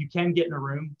when you can get in a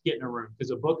room, get in a room, because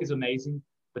a book is amazing,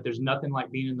 but there's nothing like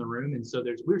being in the room. And so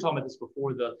we were talking about this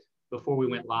before we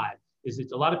went live. Is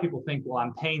it's a lot of people think, well,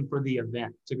 I'm paying for the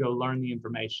event to go learn the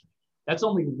information. That's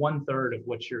only 1/3 of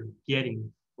what you're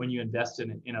getting when you invest in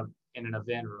an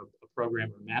event or a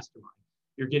program or a mastermind.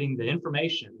 You're getting the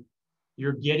information.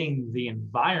 You're getting the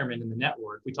environment and the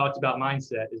network. We talked about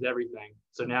mindset is everything.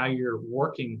 So now you're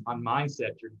working on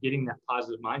mindset. You're getting that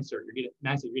positive mindset. You're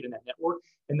getting that network.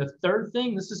 And the third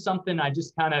thing, this is something I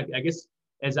just kind of, I guess,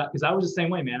 because I was the same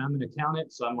way, man. I'm an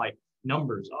accountant, so I'm like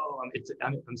numbers. Oh,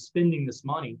 I'm spending this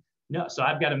money. No, so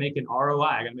I've got to make an ROI.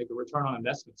 I got to make a return on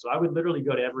investment. So I would literally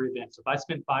go to every event. So if I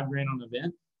spent $5,000 on an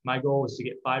event, my goal was to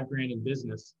get $5,000 in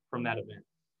business from that event.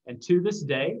 And to this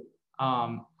day,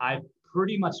 I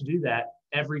pretty much do that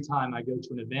every time I go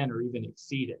to an event or even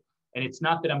exceed it. And it's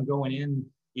not that I'm going in,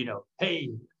 hey,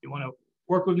 you want to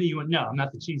work with me? No, I'm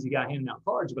not the cheesy guy handing out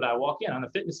cards, but I walk in. I'm a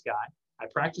fitness guy. I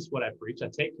practice what I preach. I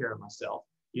take care of myself.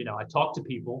 I talk to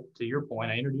people, to your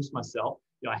point. I introduce myself.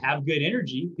 I have good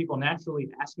energy. People naturally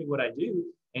ask me what I do.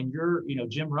 And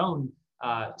Jim Rohn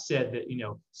said that,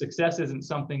 success isn't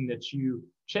something that you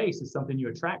chase, it's something you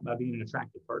attract by being an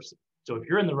attractive person. So if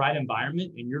you're in the right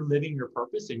environment and you're living your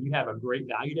purpose and you have a great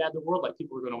value to add to the world, like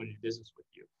people are going to want to do business with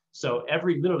you. So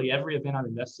literally every event I'm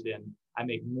invested in, I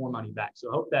make more money back. So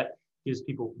I hope that gives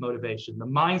people motivation. The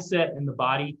mindset and the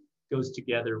body goes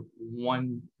together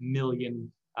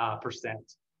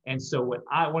 1,000,000%. And so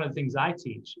one of the things I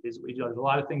teach is, there's a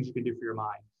lot of things you can do for your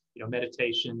mind,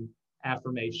 meditation,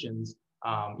 affirmations,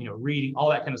 reading, all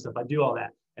that kind of stuff. I do all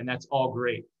that, and that's all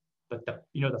great. But the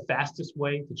fastest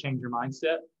way to change your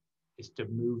mindset is to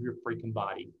move your freaking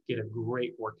body, get a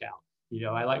great workout.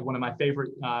 I like one of my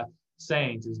favorite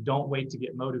sayings is don't wait to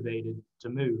get motivated to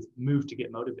move to get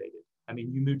motivated. I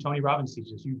mean, you move. Tony Robbins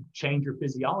teaches you change your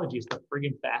physiology. It's the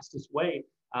friggin' fastest way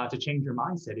to change your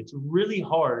mindset. It's really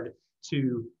hard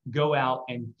to go out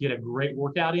and get a great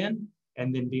workout in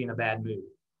and then be in a bad mood.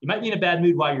 You might be in a bad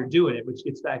mood while you're doing it, which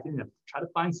gets back in. Try to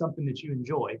find something that you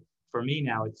enjoy. For me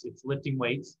now, it's lifting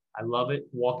weights. I love it.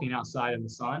 Walking outside in the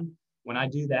sun. When I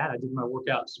do that, I did my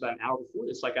workout just about an hour before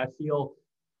this. Like I feel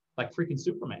like freaking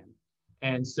Superman.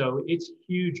 And so it's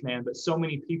huge, man. But so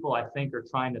many people, I think, are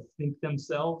trying to think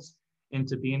themselves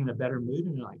into being in a better mood.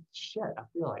 And they're like, shit, I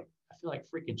feel like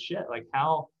freaking shit. Like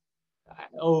how,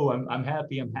 I'm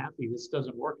happy. I'm happy. This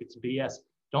doesn't work. It's BS.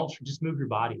 Don't just move your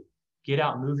body. Get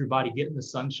out, move your body, get in the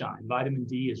sunshine. Vitamin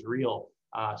D is real.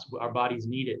 So our bodies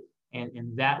need it.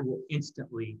 And that will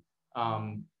instantly,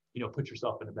 put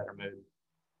yourself in a better mood.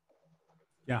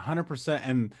 Yeah, 100%.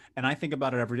 And I think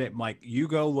about it every day. Mike, you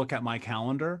go look at my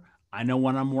calendar. I know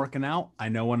when I'm working out. I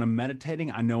know when I'm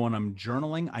meditating. I know when I'm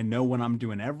journaling. I know when I'm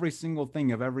doing every single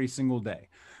thing of every single day,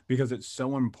 because it's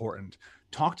so important.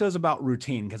 Talk to us about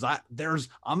routine, because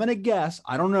I'm going to guess,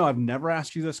 I don't know, I've never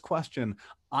asked you this question.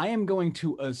 I am going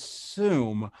to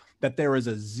assume that there is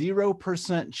a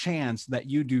 0% chance that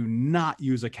you do not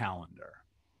use a calendar.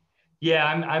 Yeah,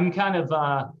 I'm kind of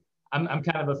I'm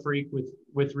kind of a freak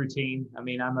with routine. I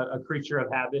mean, I'm a creature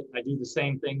of habit. I do the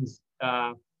same things,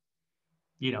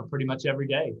 pretty much every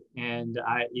day. And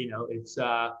it's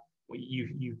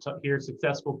you hear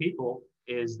successful people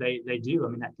is they do. I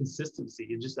mean, that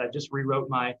consistency. I just rewrote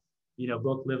my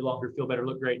book, Live Longer, Feel Better,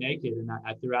 Look Great Naked, and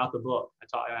I threw out the book.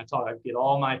 I get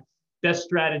all my best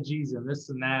strategies and this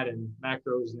and that and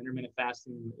macros and intermittent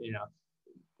fasting,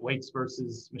 weights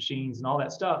versus machines and all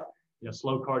that stuff.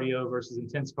 Slow cardio versus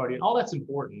intense cardio, and all that's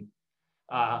important.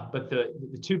 But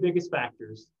the two biggest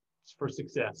factors for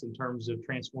success in terms of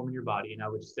transforming your body, and I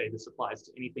would say this applies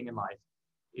to anything in life,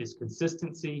 is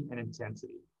consistency and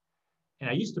intensity. And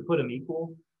I used to put them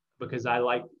equal because I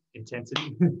like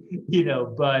intensity,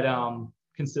 but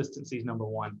consistency is number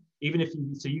one. Even if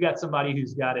you got somebody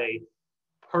who's got a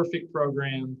perfect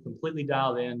program, completely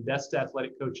dialed in, best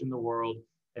athletic coach in the world,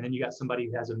 and then you got somebody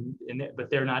who has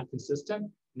but they're not consistent.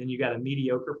 And then you got a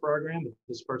mediocre program.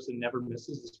 This person never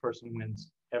misses. This person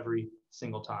wins every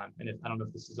single time. And I don't know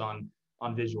if this is on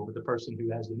visual, but the person who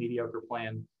has the mediocre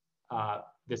plan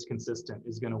that's consistent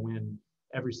is going to win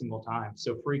every single time.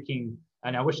 So freaking,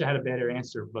 and I wish I had a better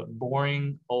answer, but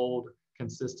boring, old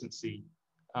consistency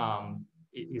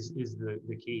is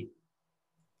the key.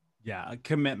 Yeah, a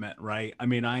commitment, right? I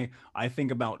mean, I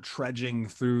think about trudging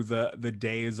through the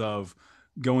days of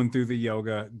going through the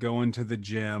yoga, going to the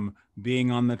gym,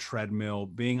 being on the treadmill,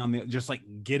 being on the just like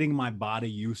getting my body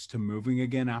used to moving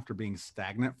again after being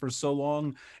stagnant for so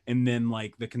long. And then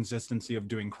like the consistency of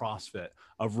doing CrossFit,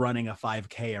 of running a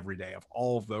 5K every day, of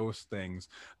all of those things.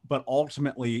 But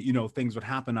ultimately, you know, things would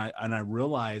happen. I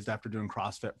realized after doing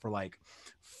CrossFit for like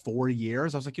 4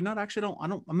 years, I was like, you know what, actually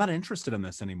I'm not interested in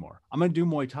this anymore. I'm going to do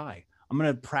Muay Thai. I'm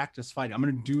going to practice fighting. I'm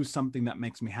going to do something that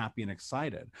makes me happy and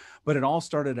excited. But it all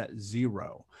started at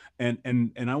zero. And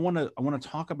I want to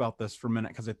talk about this for a minute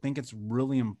because I think it's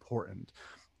really important.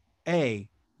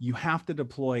 You have to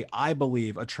deploy, I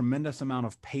believe, a tremendous amount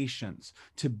of patience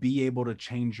to be able to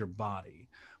change your body.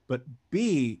 But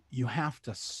B, you have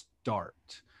to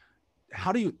start.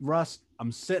 How do you, Russ,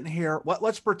 I'm sitting here.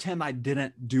 Let's pretend I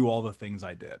didn't do all the things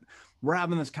I did. We're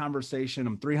having this conversation.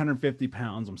 I'm 350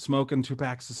 pounds. I'm smoking 2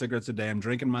 packs of cigarettes a day. I'm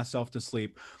drinking myself to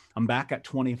sleep. I'm back at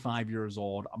 25 years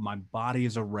old. My body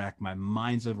is a wreck. My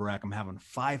mind's a wreck. I'm having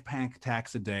 5 panic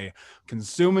attacks a day,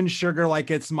 consuming sugar like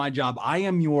it's my job. I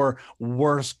am your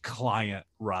worst client,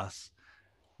 Russ.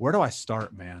 Where do I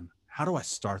start, man? How do I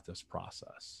start this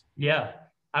process? Yeah,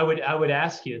 I would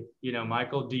ask you, you know,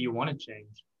 Michael, do you want to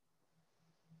change?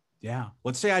 Yeah.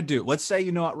 Let's say I do. Let's say,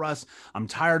 you know what, Russ, I'm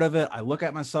tired of it. I look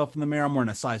at myself in the mirror. I'm wearing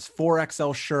a size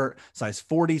 4XL shirt, size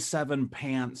 47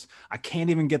 pants. I can't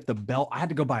even get the belt. I had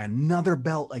to go buy another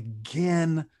belt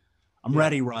again. I'm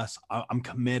ready, Russ. I'm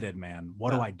committed, man.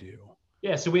 What do I do?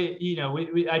 Yeah. So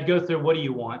I'd go through, what do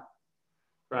you want?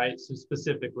 Right. So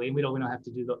specifically, and we don't have to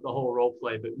do the whole role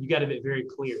play, but you got to be very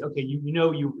clear. Okay.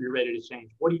 You're ready to change.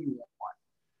 What do you want?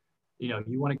 You know,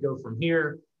 you want to go from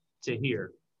here to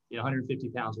here. 150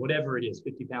 pounds, whatever it is,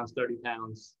 50 pounds, 30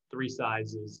 pounds, 3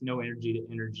 sizes, no energy to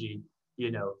energy,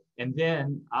 and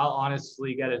then I'll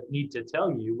honestly need to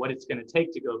tell you what it's going to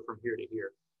take to go from here to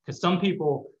here. Because some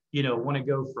people, want to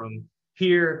go from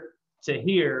here to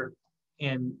here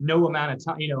in no amount of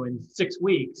time, in 6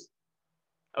 weeks.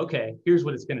 Okay, here's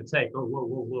what it's going to take. Oh,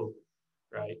 whoa.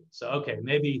 Right. So, okay,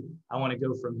 maybe I want to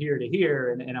go from here to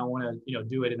here and I want to,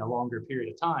 do it in a longer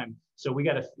period of time. So you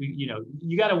got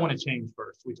to want to change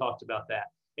first. We talked about that.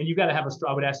 And you got to have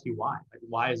I would ask you why. Like,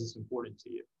 why is this important to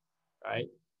you? Right.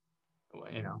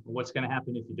 What's going to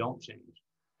happen if you don't change?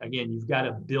 Again, you've got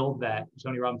to build that.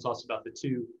 Tony Robbins talks about the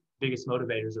 2 biggest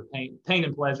motivators are pain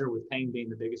and pleasure, with pain being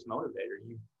the biggest motivator.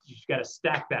 You've got to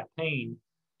stack that pain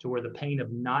to where the pain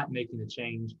of not making the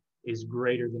change is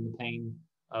greater than the pain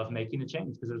of making a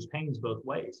change, because there's pains both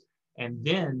ways. And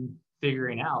then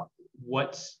figuring out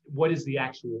what is the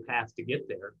actual path to get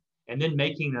there, and then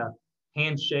making a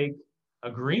handshake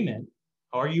agreement.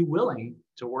 Are you willing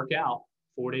to work out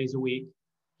 4 days a week,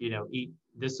 eat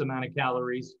this amount of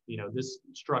calories, this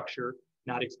structure,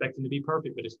 not expecting to be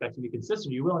perfect, but expecting to be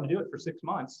consistent? Are you willing to do it for 6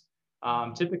 months?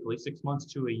 Typically 6 months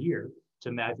to a year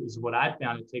to match is what I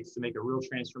found it takes to make a real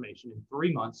transformation. In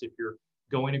 3 months, if you're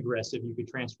going aggressive, you could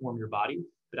transform your body.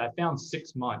 But I found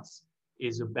 6 months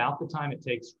is about the time it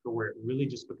takes for where it really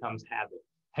just becomes habit.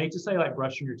 Hate to say like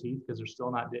brushing your teeth, because there's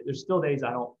still days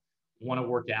I don't want to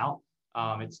work out.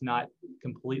 It's not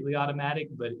completely automatic,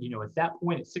 but at that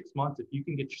point, at 6 months, if you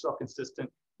can get yourself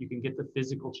consistent, you can get the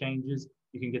physical changes,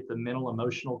 you can get the mental,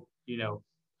 emotional,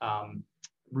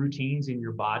 routines in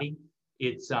your body.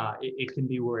 It can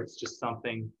be where it's just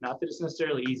something, not that it's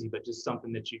necessarily easy, but just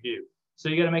something that you do. So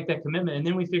you got to make that commitment, and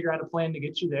then we figure out a plan to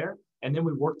get you there, and then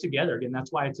we work together. Again,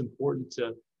 that's why it's important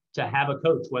to have a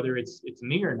coach, whether it's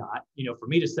me or not. For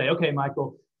me to say, okay,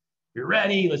 Michael, you're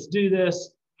ready. Let's do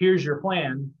this. Here's your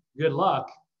plan. Good luck.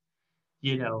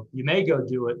 You may go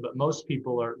do it, but most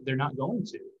people they're not going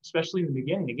to, especially in the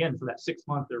beginning. Again, for that 6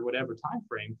 month or whatever time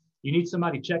frame, you need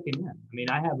somebody checking in. I mean,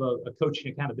 I have a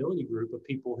coaching accountability group of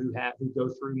people who go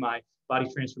through my Body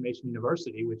Transformation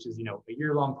University, which is, a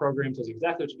year-long program, tells you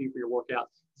exactly what you do for your workout,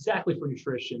 exactly for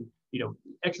nutrition,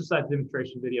 exercise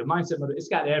demonstration video, mindset, it's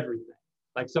got everything.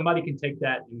 Like, somebody can take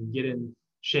that and get in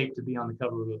shape to be on the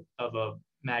cover of a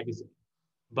magazine.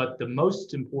 But the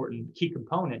most important key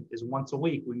component is once a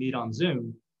week, we meet on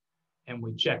Zoom and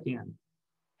we check in.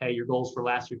 Hey, your goals for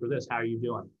last week were this. How are you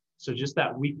doing? So just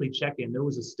that weekly check-in. There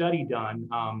was a study done.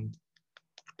 I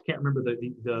can't remember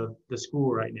the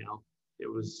school right now.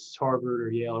 It was Harvard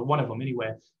or Yale or one of them anyway.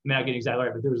 I may not get exactly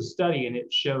right, but there was a study and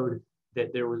it showed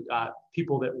that there were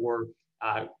people that were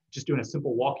just doing a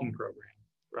simple walking program,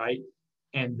 right?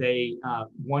 And they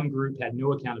one group had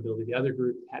no accountability. The other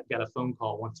group got a phone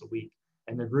call once a week.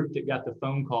 And the group that got the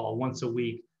phone call once a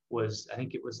week was, I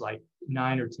think it was like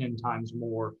 9 or 10 times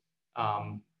more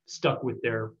stuck with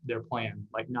their plan,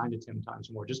 like 9 to 10 times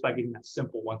more, just by getting that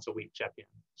simple once a week check-in.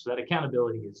 So that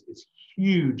accountability is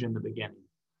huge in the beginning.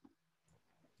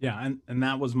 Yeah, and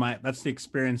that's the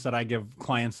experience that I give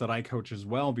clients that I coach as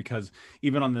well, because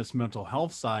even on this mental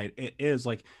health side, it is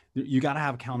like you got to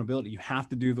have accountability. You have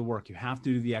to do the work, you have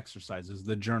to do the exercises,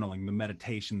 the journaling, the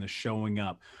meditation, the showing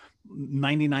up.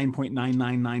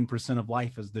 99.999% of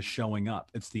life is the showing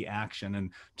up. It's the action. And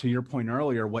to your point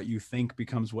earlier, what you think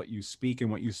becomes what you speak,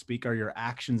 and what you speak are your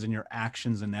actions, and your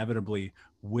actions inevitably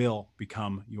will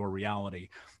become your reality.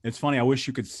 It's funny. I wish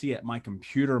you could see it. My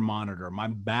computer monitor, my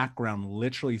background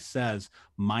literally says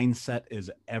mindset is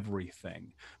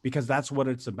everything, because that's what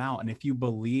it's about. And if you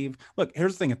believe, look,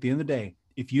 here's the thing, at the end of the day,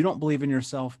 if you don't believe in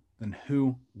yourself, then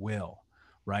who will,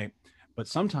 right? But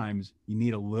sometimes you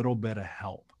need a little bit of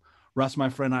help. Russ, my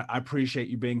friend, I appreciate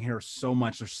you being here so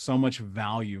much. There's so much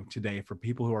value today for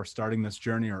people who are starting this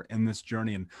journey or in this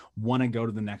journey and want to go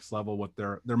to the next level with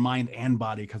their mind and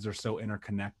body, because they're so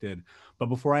interconnected. But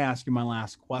before I ask you my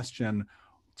last question,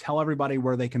 tell everybody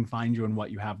where they can find you and what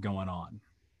you have going on.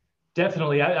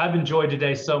 Definitely. I've enjoyed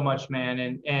today so much,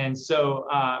 man. And so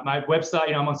my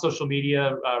website, I'm on social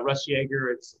media, Russ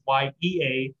Yeager, it's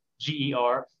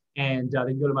Yeager. And they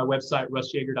can go to my website,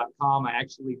 russyeager.com. I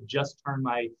actually just turned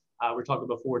we're talking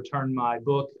before, turned my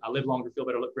book, I Live Longer, Feel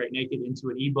Better, Look Great Naked, into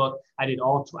an ebook. I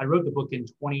wrote the book in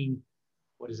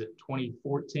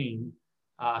 2014.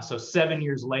 So 7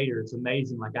 years later, it's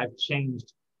amazing. Like, I've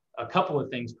changed a couple of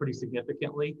things pretty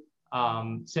significantly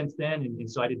since then. And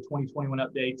so I did 2021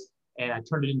 updates, and I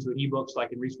turned it into an ebook so I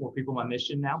can reach more people. My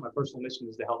mission now, my personal mission,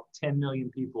 is to help 10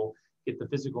 million people get the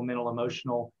physical, mental,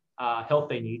 emotional health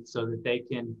they need so that they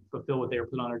can fulfill what they were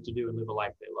put on earth to do and live a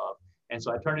life they love. And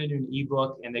so I turned it into an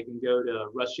ebook, and they can go to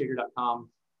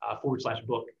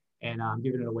russyeager.com/book, and I'm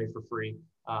giving it away for free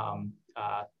to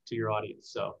your audience.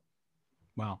 So.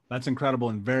 Wow, that's incredible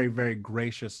and very, very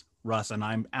gracious, Russ. And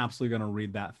I'm absolutely going to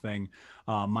read that thing.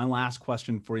 My last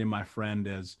question for you, my friend,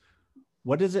 is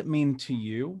what does it mean to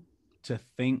you to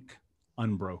think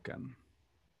unbroken?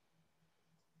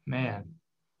 Man,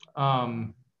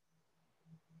 I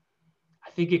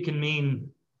think it can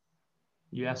mean,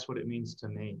 you asked what it means to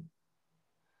me.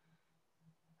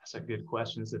 That's a good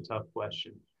question. It's a tough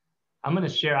question. I'm going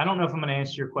to share. I don't know if I'm going to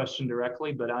answer your question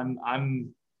directly, but I'm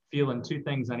feeling two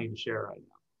things I need to share right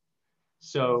now.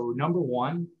 So number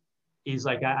one is,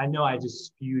 like, I know I just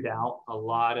spewed out a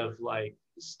lot of like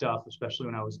stuff, especially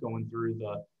when I was going through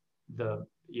the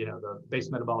base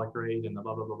metabolic rate and the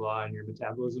blah, blah, blah, blah, and your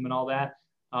metabolism and all that.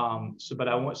 So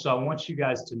I want you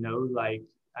guys to know, like,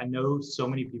 I know so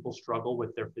many people struggle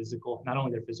with their physical, not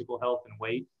only their physical health and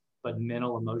weight, but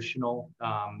mental, emotional,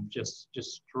 just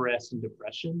stress and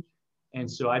depression. And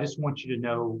so I just want you to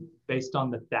know, based on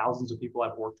the thousands of people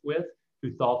I've worked with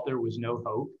who thought there was no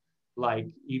hope, like,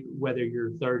 whether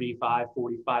you're 35,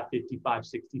 45, 55,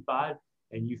 65,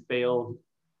 and you failed,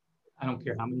 I don't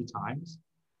care how many times,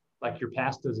 like, your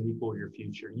past doesn't equal your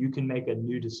future. You can make a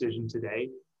new decision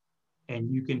today, and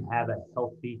you can have a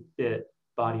healthy, fit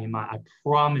body and mind. I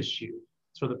promise you.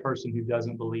 It's for the person who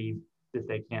doesn't believe that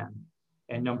they can.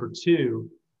 And number two,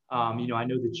 I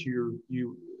know that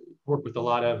you work with a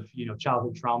lot of,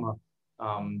 childhood trauma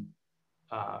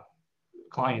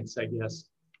clients, I guess.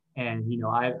 And,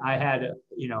 I've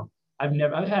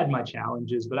had my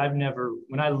challenges, but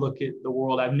when I look at the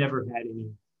world, I've never had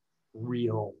any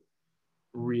real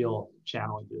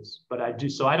challenges, but I do.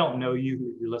 So I don't know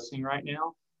you, you're listening right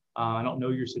now. I don't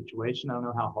know your situation. I don't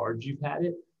know how hard you've had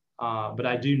it. But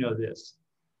I do know this,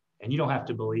 and you don't have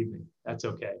to believe me. That's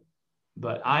okay.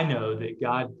 But I know that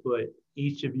God put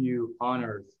each of you on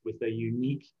earth with a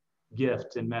unique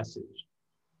gift and message,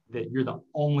 that you're the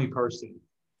only person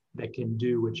that can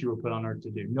do what you were put on earth to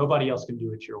do. Nobody else can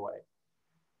do it your way.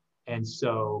 And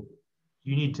so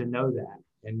you need to know that,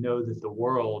 and know that the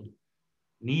world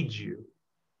needs you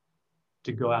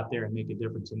to go out there and make a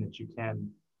difference, and that you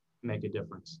can make a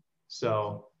difference.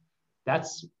 So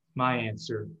that's my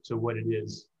answer to what it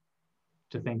is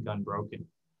to think unbroken.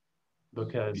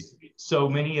 Because so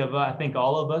many of us, I think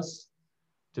all of us,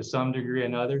 to some degree or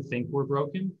another, think we're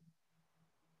broken,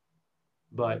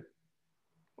 but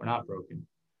we're not broken.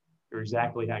 You're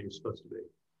exactly how you're supposed to be.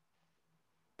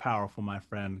 powerful, my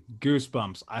friend.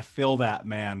 Goosebumps. I feel that,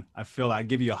 man. I feel that. I'd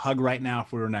give you a hug right now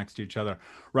if we were next to each other.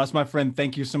 Russ, my friend,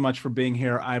 thank you so much for being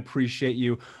here. I appreciate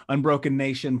you. Unbroken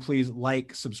Nation, please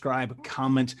like, subscribe,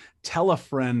 comment, tell a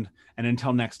friend. And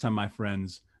until next time, my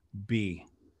friends, be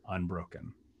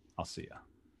unbroken. I'll see ya.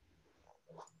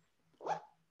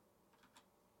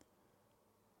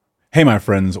 Hey, my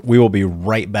friends, we will be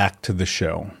right back to the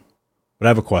show. But I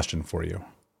have a question for you.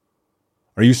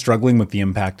 Are you struggling with the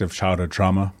impact of childhood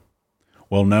trauma?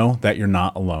 Well, know that you're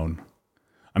not alone.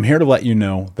 I'm here to let you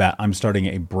know that I'm starting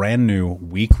a brand new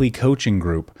weekly coaching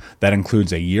group that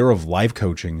includes a year of live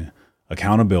coaching,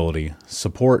 accountability,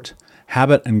 support,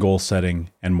 habit and goal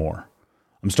setting, and more.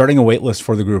 I'm starting a waitlist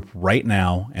for the group right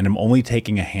now, and I'm only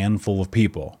taking a handful of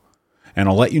people. And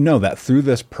I'll let you know that through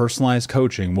this personalized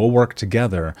coaching, we'll work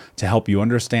together to help you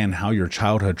understand how your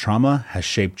childhood trauma has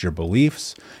shaped your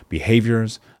beliefs,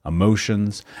 behaviors,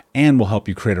 emotions, and will help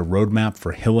you create a roadmap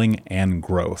for healing and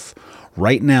growth.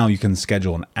 Right now, you can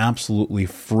schedule an absolutely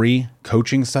free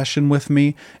coaching session with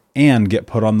me and get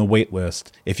put on the wait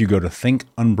list if you go to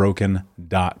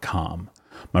thinkunbroken.com.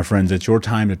 My friends, it's your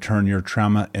time to turn your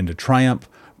trauma into triumph,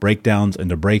 breakdowns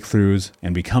into breakthroughs,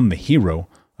 and become the hero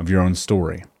of your own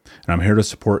story. And I'm here to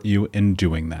support you in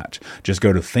doing that. Just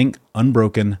go to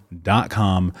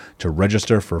thinkunbroken.com to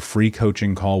register for a free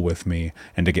coaching call with me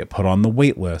and to get put on the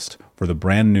wait list for the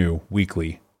brand new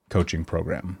weekly coaching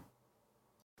program.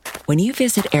 When you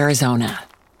visit Arizona,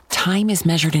 time is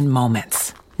measured in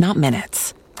moments, not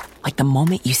minutes. Like the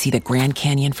moment you see the Grand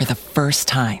Canyon for the first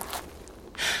time.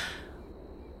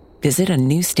 Visit a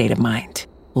new state of mind.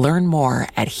 Learn more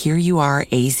at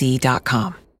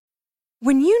hereyouareaz.com.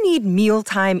 When you need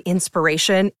mealtime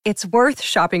inspiration, it's worth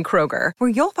shopping Kroger, where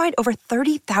you'll find over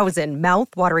 30,000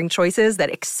 mouth-watering choices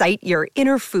that excite your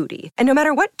inner foodie. And no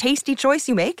matter what tasty choice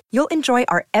you make, you'll enjoy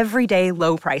our everyday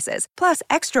low prices, plus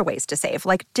extra ways to save,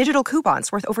 like digital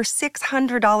coupons worth over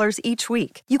 $600 each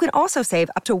week. You can also save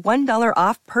up to $1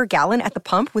 off per gallon at the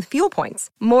pump with fuel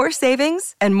points. More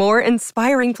savings and more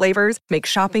inspiring flavors make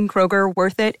shopping Kroger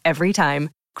worth it every time.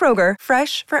 Kroger,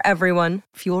 fresh for everyone.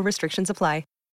 Fuel restrictions apply.